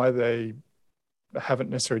guess why they haven't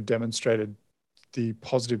necessarily demonstrated the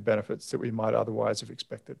positive benefits that we might otherwise have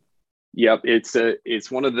expected. Yep,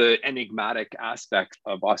 it's one of the enigmatic aspects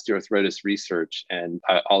of osteoarthritis research, and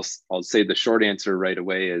I'll say the short answer right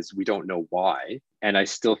away is we don't know why, and I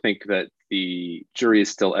still think that the jury is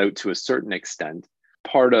still out to a certain extent.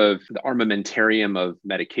 Part of the armamentarium of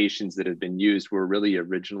medications that have been used were really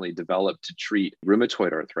originally developed to treat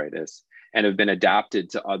rheumatoid arthritis and have been adapted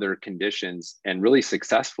to other conditions and really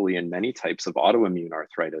successfully in many types of autoimmune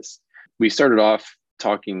arthritis. We started off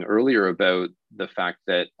talking earlier about the fact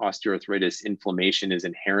that osteoarthritis inflammation is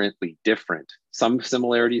inherently different. Some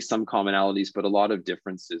similarities, some commonalities, but a lot of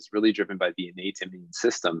differences really driven by the innate immune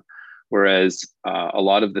system. Whereas a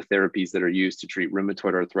lot of the therapies that are used to treat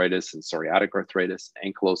rheumatoid arthritis and psoriatic arthritis,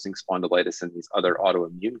 ankylosing spondylitis, and these other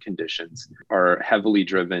autoimmune conditions are heavily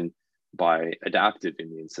driven by adaptive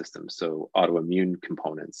immune systems, so autoimmune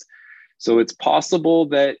components. So it's possible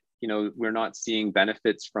that we're not seeing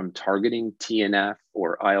benefits from targeting TNF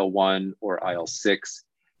or IL-1 or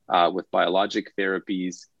IL-6 with biologic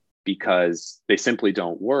therapies because they simply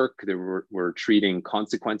don't work. We're treating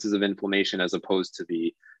consequences of inflammation as opposed to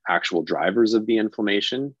the actual drivers of the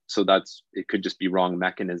inflammation. So it could just be wrong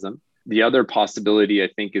mechanism. The other possibility, I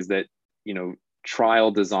think, is that,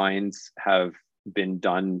 trial designs have been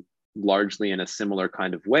done largely in a similar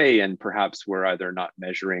kind of way, and perhaps we're either not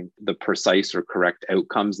measuring the precise or correct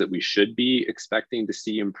outcomes that we should be expecting to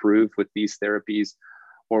see improve with these therapies,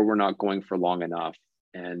 or we're not going for long enough.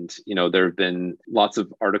 And there have been lots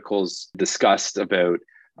of articles discussed about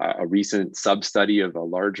a recent sub-study of a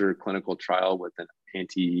larger clinical trial with an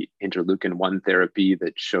anti-interleukin-1 therapy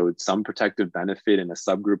that showed some protective benefit in a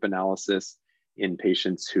subgroup analysis in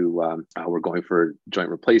patients who were going for joint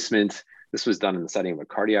replacement. This was done in the setting of a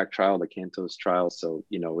cardiac trial, the CANTOS trial. So,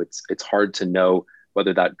 it's hard to know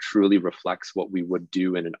whether that truly reflects what we would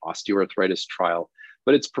do in an osteoarthritis trial,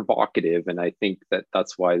 but it's provocative. And I think that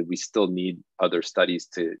that's why we still need other studies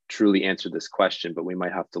to truly answer this question, but we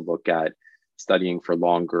might have to look at studying for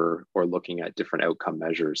longer or looking at different outcome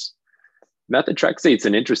measures. Methotrexate's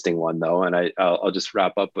an interesting one though, and I'll just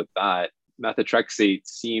wrap up with that. Methotrexate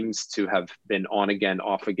seems to have been on again,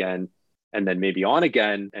 off again, and then maybe on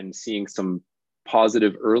again, and seeing some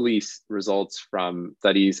positive early results from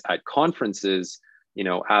studies at conferences,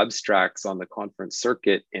 abstracts on the conference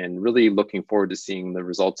circuit, and really looking forward to seeing the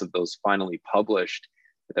results of those finally published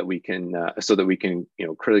that we can, so that we can,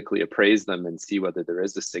 critically appraise them and see whether there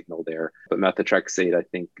is a signal there. But methotrexate, I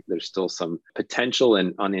think there's still some potential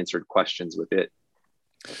and unanswered questions with it.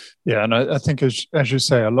 Yeah, and I think, as you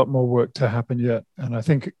say, a lot more work to happen yet. And I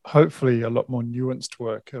think hopefully a lot more nuanced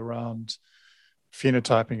work around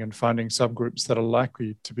phenotyping and finding subgroups that are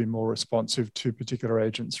likely to be more responsive to particular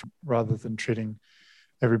agents rather than treating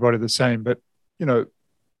everybody the same. But, there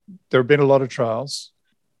have been a lot of trials.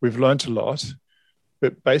 We've learned a lot.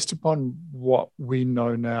 But based upon what we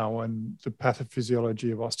know now and the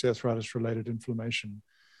pathophysiology of osteoarthritis-related inflammation,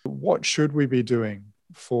 what should we be doing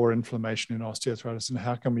for inflammation in osteoarthritis, and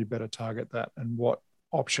how can we better target that? And what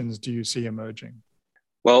options do you see emerging?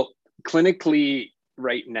 Well, clinically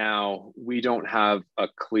right now, we don't have a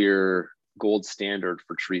clear gold standard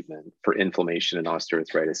for treatment for inflammation in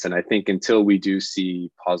osteoarthritis. And I think until we do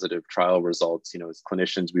see positive trial results, as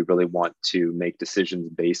clinicians, we really want to make decisions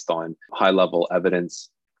based on high-level evidence,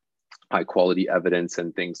 high-quality evidence,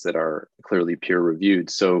 and things that are clearly peer-reviewed.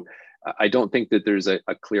 So I don't think that there's a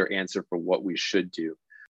clear answer for what we should do.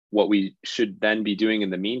 What we should then be doing in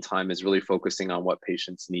the meantime is really focusing on what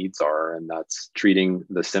patients' needs are, and that's treating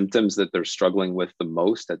the symptoms that they're struggling with the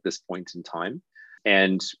most at this point in time.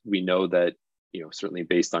 And we know that, certainly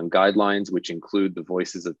based on guidelines, which include the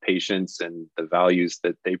voices of patients and the values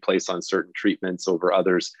that they place on certain treatments over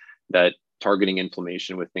others, that targeting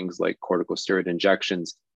inflammation with things like corticosteroid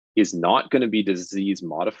injections is not going to be disease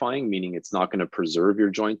modifying, meaning it's not going to preserve your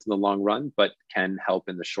joint in the long run, but can help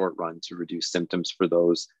in the short run to reduce symptoms for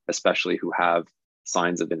those, especially who have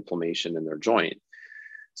signs of inflammation in their joint.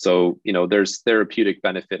 So, there's therapeutic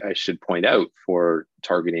benefit, I should point out, for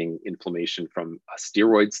targeting inflammation from a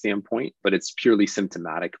steroid standpoint, but it's purely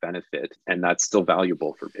symptomatic benefit, and that's still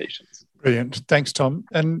valuable for patients. Brilliant. Thanks, Tom.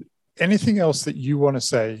 And anything else that you want to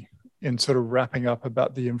say in sort of wrapping up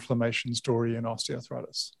about the inflammation story in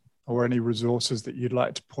osteoarthritis, or any resources that you'd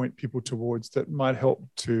like to point people towards that might help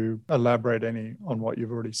to elaborate any on what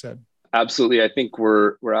you've already said? Absolutely. I think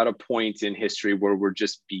we're at a point in history where we're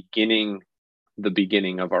just beginning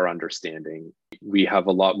of our understanding. We have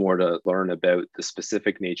a lot more to learn about the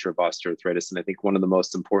specific nature of osteoarthritis. And I think one of the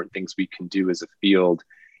most important things we can do as a field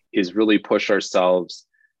is really push ourselves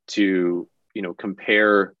to,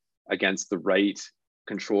 compare against the right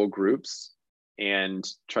control groups and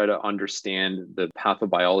try to understand the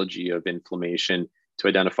pathobiology of inflammation to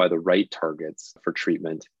identify the right targets for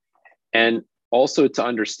treatment. And also to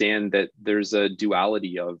understand that there's a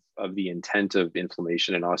duality of the intent of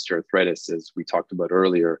inflammation and osteoarthritis, as we talked about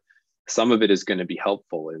earlier. Some of it is going to be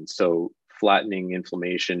helpful. And so flattening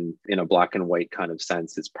inflammation in a black and white kind of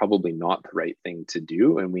sense is probably not the right thing to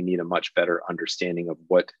do. And we need a much better understanding of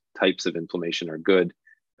what types of inflammation are good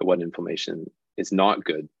and what inflammation is not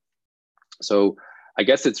good. So I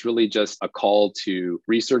guess it's really just a call to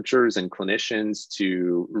researchers and clinicians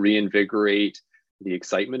to reinvigorate the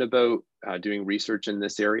excitement about doing research in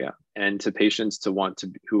this area, and to patients who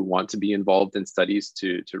want to be involved in studies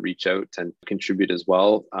to reach out and contribute as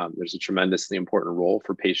well. There's a tremendously important role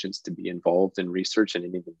for patients to be involved in research and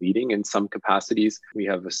even leading in some capacities. We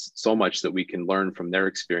have so much that we can learn from their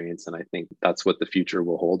experience, and I think that's what the future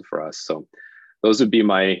will hold for us. So those would be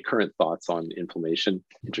my current thoughts on inflammation.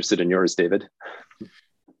 Interested in yours, David.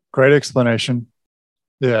 Great explanation.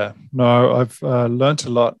 Yeah, no, I've learned a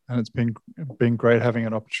lot, and it's been great having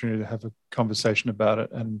an opportunity to have a conversation about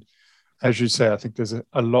it. And as you say, I think there's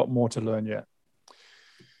a lot more to learn yet.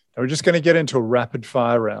 Now, we're just going to get into a rapid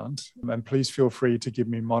fire round, and please feel free to give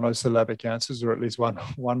me monosyllabic answers, or at least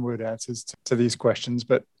one word answers to these questions.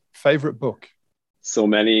 But favorite book? So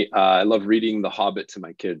many. I love reading The Hobbit to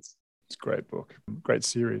my kids. It's a great book, great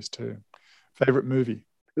series too. Favorite movie?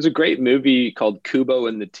 There's a great movie called Kubo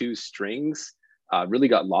and the Two Strings. Really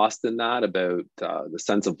got lost in that, about the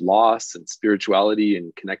sense of loss and spirituality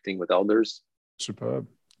and connecting with elders. Superb.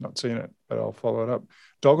 Not seen it, but I'll follow it up.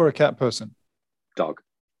 Dog or a cat person? Dog.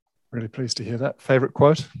 Really pleased to hear that. Favorite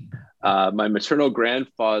quote? My maternal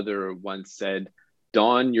grandfather once said,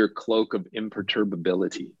 "Don your cloak of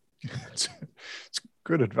imperturbability." It's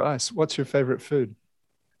good advice. What's your favorite food?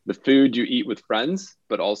 The food you eat with friends,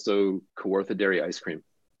 but also Kawartha Dairy ice cream.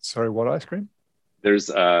 Sorry, what ice cream? There's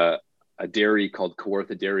a dairy called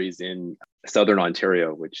Kawartha Dairies in Southern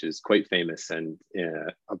Ontario, which is quite famous and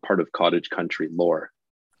a part of cottage country lore.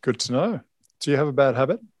 Good to know. Do you have a bad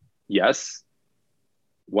habit? Yes.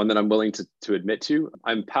 One that I'm willing to admit to.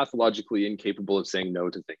 I'm pathologically incapable of saying no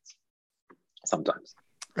to things sometimes.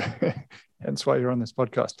 Hence why you're on this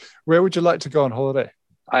podcast. Where would you like to go on holiday?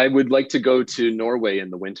 I would like to go to Norway in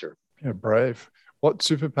the winter. You're brave. What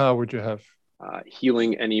superpower would you have?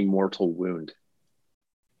 Healing any mortal wound.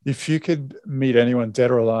 If you could meet anyone, dead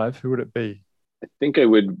or alive, who would it be? I think I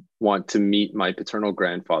would want to meet my paternal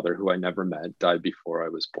grandfather, who I never met, died before I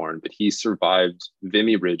was born, but he survived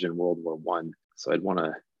Vimy Ridge in World War I. So I'd want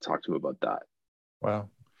to talk to him about that. Wow.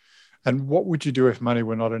 And what would you do if money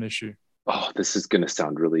were not an issue? Oh, this is going to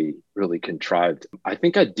sound really, really contrived. I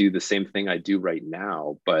think I'd do the same thing I do right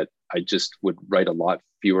now, but I just would write a lot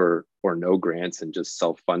fewer or no grants and just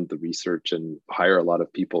self-fund the research and hire a lot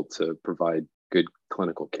of people to provide good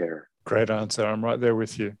clinical care. Great answer. I'm right there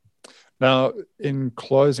with you. Now, in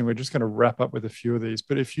closing, we're just going to wrap up with a few of these,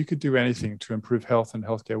 but if you could do anything to improve health and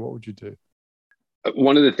healthcare, what would you do?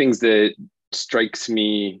 One of the things that strikes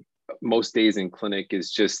me most days in clinic is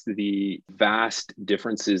just the vast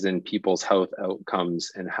differences in people's health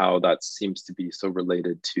outcomes and how that seems to be so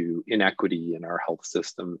related to inequity in our health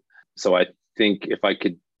system. So I think if I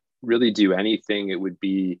could really do anything, it would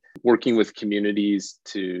be working with communities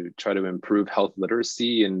to try to improve health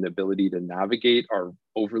literacy and the ability to navigate our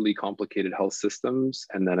overly complicated health systems,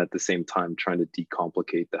 and then at the same time trying to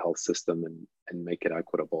decomplicate the health system and make it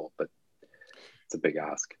equitable. But it's a big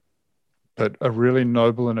ask. But a really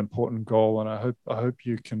noble and important goal, and I hope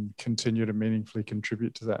you can continue to meaningfully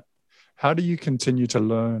contribute to that. How do you continue to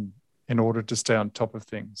learn in order to stay on top of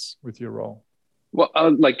things with your role? Well,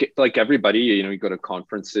 like everybody, you go to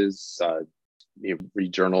conferences,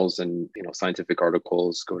 read journals and scientific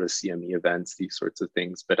articles, go to CME events, these sorts of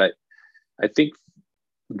things. But I think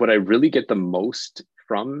what I really get the most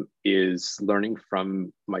from is learning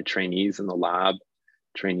from my trainees in the lab,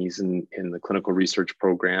 trainees in the clinical research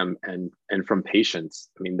program, and from patients.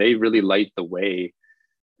 I mean, they really light the way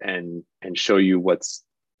and show you what's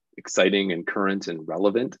exciting and current and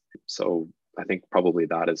relevant. So I think probably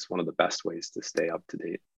that is one of the best ways to stay up to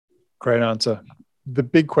date. Great answer. The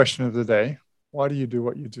big question of the day, why do you do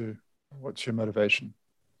what you do? What's your motivation?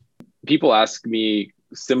 People ask me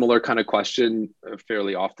similar kind of question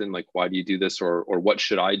fairly often, like, why do you do this? Or what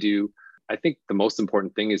should I do? I think the most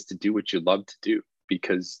important thing is to do what you love to do,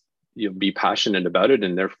 because you'll be passionate about it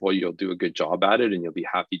and therefore you'll do a good job at it and you'll be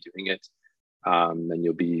happy doing it. And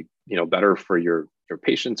you'll be, better for your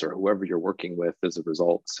patients or whoever you're working with as a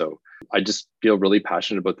result. So I just feel really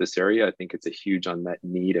passionate about this area. I think it's a huge unmet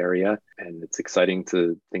need area, and it's exciting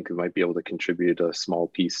to think we might be able to contribute a small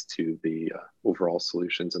piece to the overall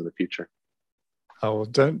solutions in the future. Oh, well,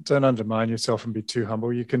 don't undermine yourself and be too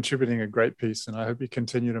humble. You're contributing a great piece, and I hope you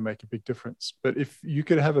continue to make a big difference. But if you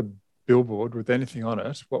could have a billboard with anything on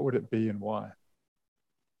it, what would it be and why?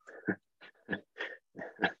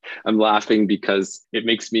 I'm laughing because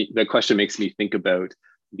the question makes me think about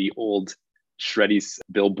the old Shreddies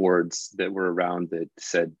billboards that were around that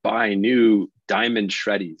said, buy new diamond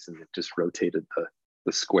Shreddies, and it just rotated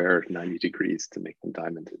the square 90 degrees to make them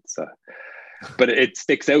diamond. But it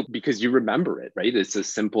sticks out because you remember it, right? It's a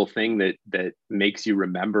simple thing that makes you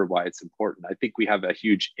remember why it's important. I think we have a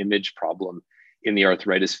huge image problem in the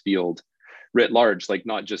arthritis field writ large, like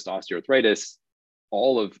not just osteoarthritis,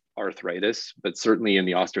 all of arthritis, but certainly in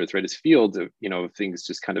the osteoarthritis field, things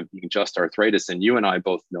just kind of being just arthritis. And you and I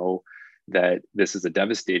both know that this is a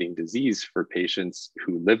devastating disease for patients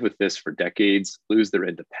who live with this for decades, lose their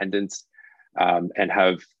independence, and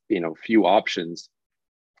have, few options.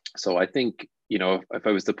 So I think, if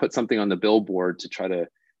I was to put something on the billboard to try to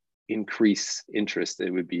increase interest,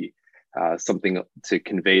 it would be something to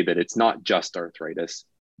convey that it's not just arthritis.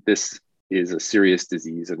 This is a serious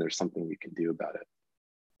disease and there's something we can do about it.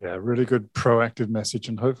 Yeah, really good proactive message,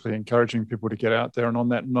 and hopefully encouraging people to get out there. And on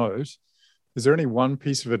that note, is there any one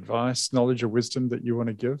piece of advice, knowledge, or wisdom that you want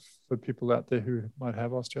to give for people out there who might have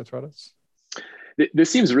osteoarthritis? This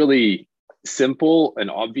seems really simple and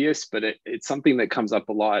obvious, but it's something that comes up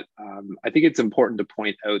a lot. I think it's important to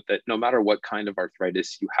point out that no matter what kind of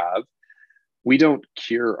arthritis you have, we don't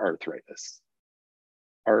cure arthritis.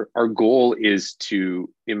 Our goal is to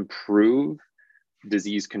improve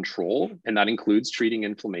disease control, and that includes treating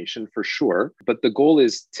inflammation for sure. But the goal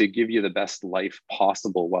is to give you the best life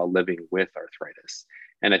possible while living with arthritis.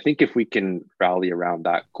 And I think if we can rally around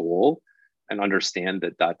that goal and understand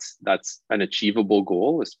that that's an achievable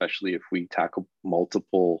goal, especially if we tackle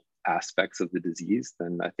multiple aspects of the disease,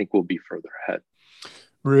 then I think we'll be further ahead.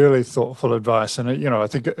 Really thoughtful advice. And, I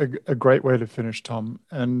think a great way to finish, Tom.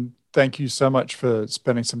 And thank you so much for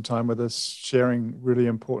spending some time with us, sharing really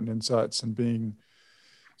important insights and being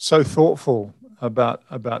so thoughtful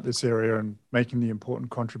about this area and making the important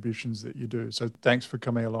contributions that you do. So thanks for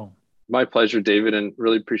coming along. My pleasure, David, and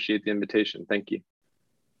really appreciate the invitation. Thank you.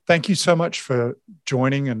 Thank you so much for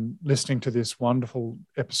joining and listening to this wonderful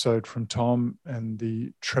episode from Tom and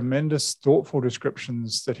the tremendous thoughtful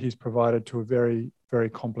descriptions that he's provided to a very, very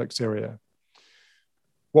complex area.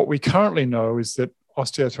 What we currently know is that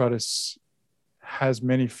osteoarthritis has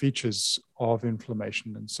many features of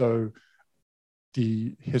inflammation. And so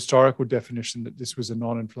the historical definition that this was a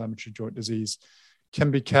non-inflammatory joint disease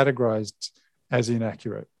can be categorized as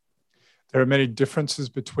inaccurate. There are many differences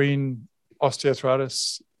between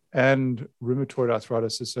osteoarthritis and rheumatoid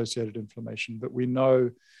arthritis-associated inflammation, but we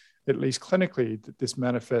know, at least clinically, that this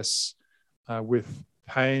manifests with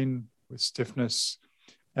pain, with stiffness,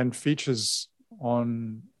 and features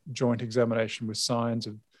on joint examination with signs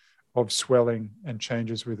of swelling and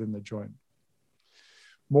changes within the joint.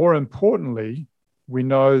 More importantly, we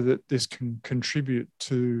know that this can contribute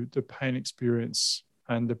to the pain experience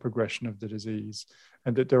and the progression of the disease,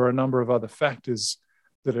 and that there are a number of other factors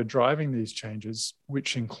that are driving these changes,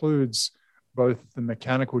 which includes both the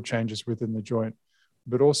mechanical changes within the joint,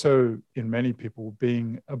 but also in many people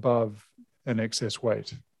being above an excess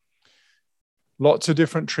weight. Lots of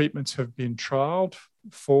different treatments have been trialed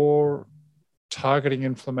for targeting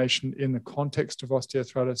inflammation in the context of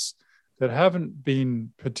osteoarthritis that haven't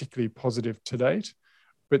been particularly positive to date,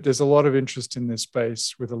 but there's a lot of interest in this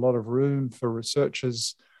space with a lot of room for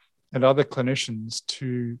researchers and other clinicians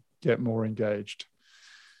to get more engaged.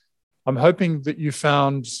 I'm hoping that you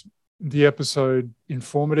found the episode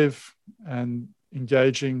informative and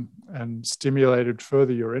engaging and stimulated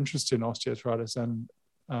further your interest in osteoarthritis and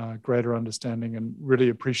greater understanding, and really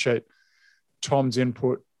appreciate Tom's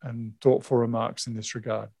input and thoughtful remarks in this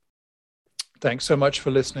regard. Thanks so much for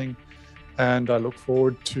listening, and I look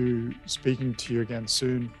forward to speaking to you again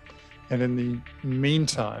soon. And in the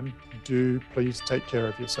meantime, do please take care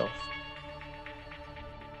of yourself.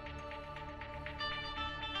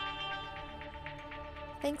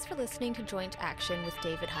 Thanks for listening to Joint Action with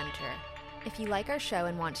David Hunter. If you like our show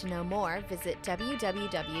and want to know more, visit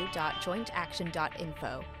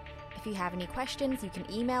www.jointaction.info. If you have any questions, you can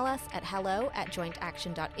email us at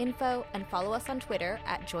hello@jointaction.info and follow us on Twitter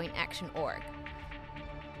 @jointactionorg.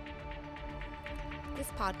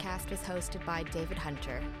 This podcast was hosted by David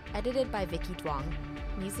Hunter, edited by Vicky Duong,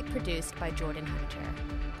 music produced by Jordan Hunter.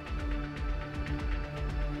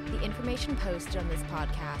 The information posted on this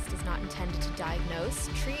podcast is not intended to diagnose,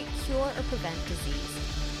 treat, cure, or prevent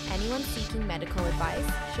disease. Anyone seeking medical advice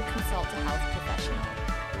should consult a health professional.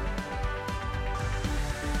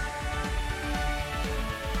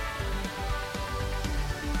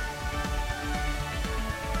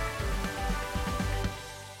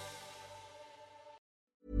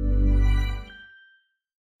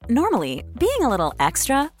 Normally, being a little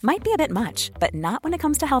extra might be a bit much, but not when it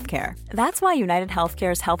comes to healthcare. That's why United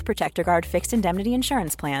Healthcare's Health Protector Guard fixed indemnity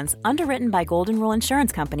insurance plans, underwritten by Golden Rule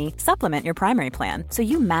Insurance Company, supplement your primary plan so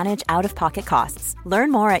you manage out-of-pocket costs.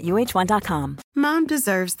 Learn more at uh1.com. Mom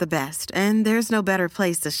deserves the best, and there's no better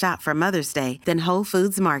place to shop for Mother's Day than Whole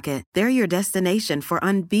Foods Market. They're your destination for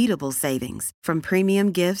unbeatable savings, from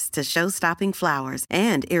premium gifts to show-stopping flowers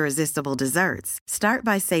and irresistible desserts. Start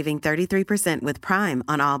by saving 33% with Prime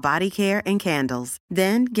on all body care and candles.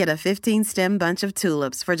 Then get a 15-stem bunch of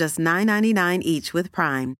tulips for just $9.99 each with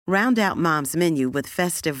Prime. Round out Mom's menu with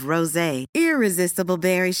festive rosé, irresistible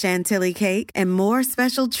berry chantilly cake, and more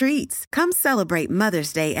special treats. Come celebrate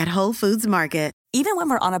Mother's Day at Whole Foods Market. Even when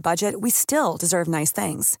we're on a budget, we still deserve nice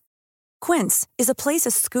things. Quince is a place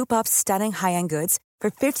to scoop up stunning high-end goods for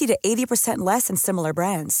 50 to 80% less than similar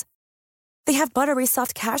brands. They have buttery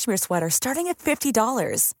soft cashmere sweaters starting at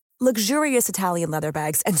 $50, luxurious Italian leather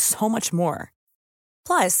bags, and so much more.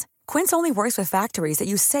 Plus, Quince only works with factories that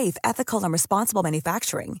use safe, ethical, and responsible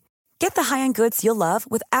manufacturing. Get the high-end goods you'll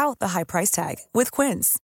love without the high price tag with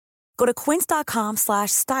Quince. Go to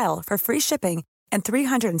quince.com/style for free shipping and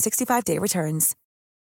 365-day returns.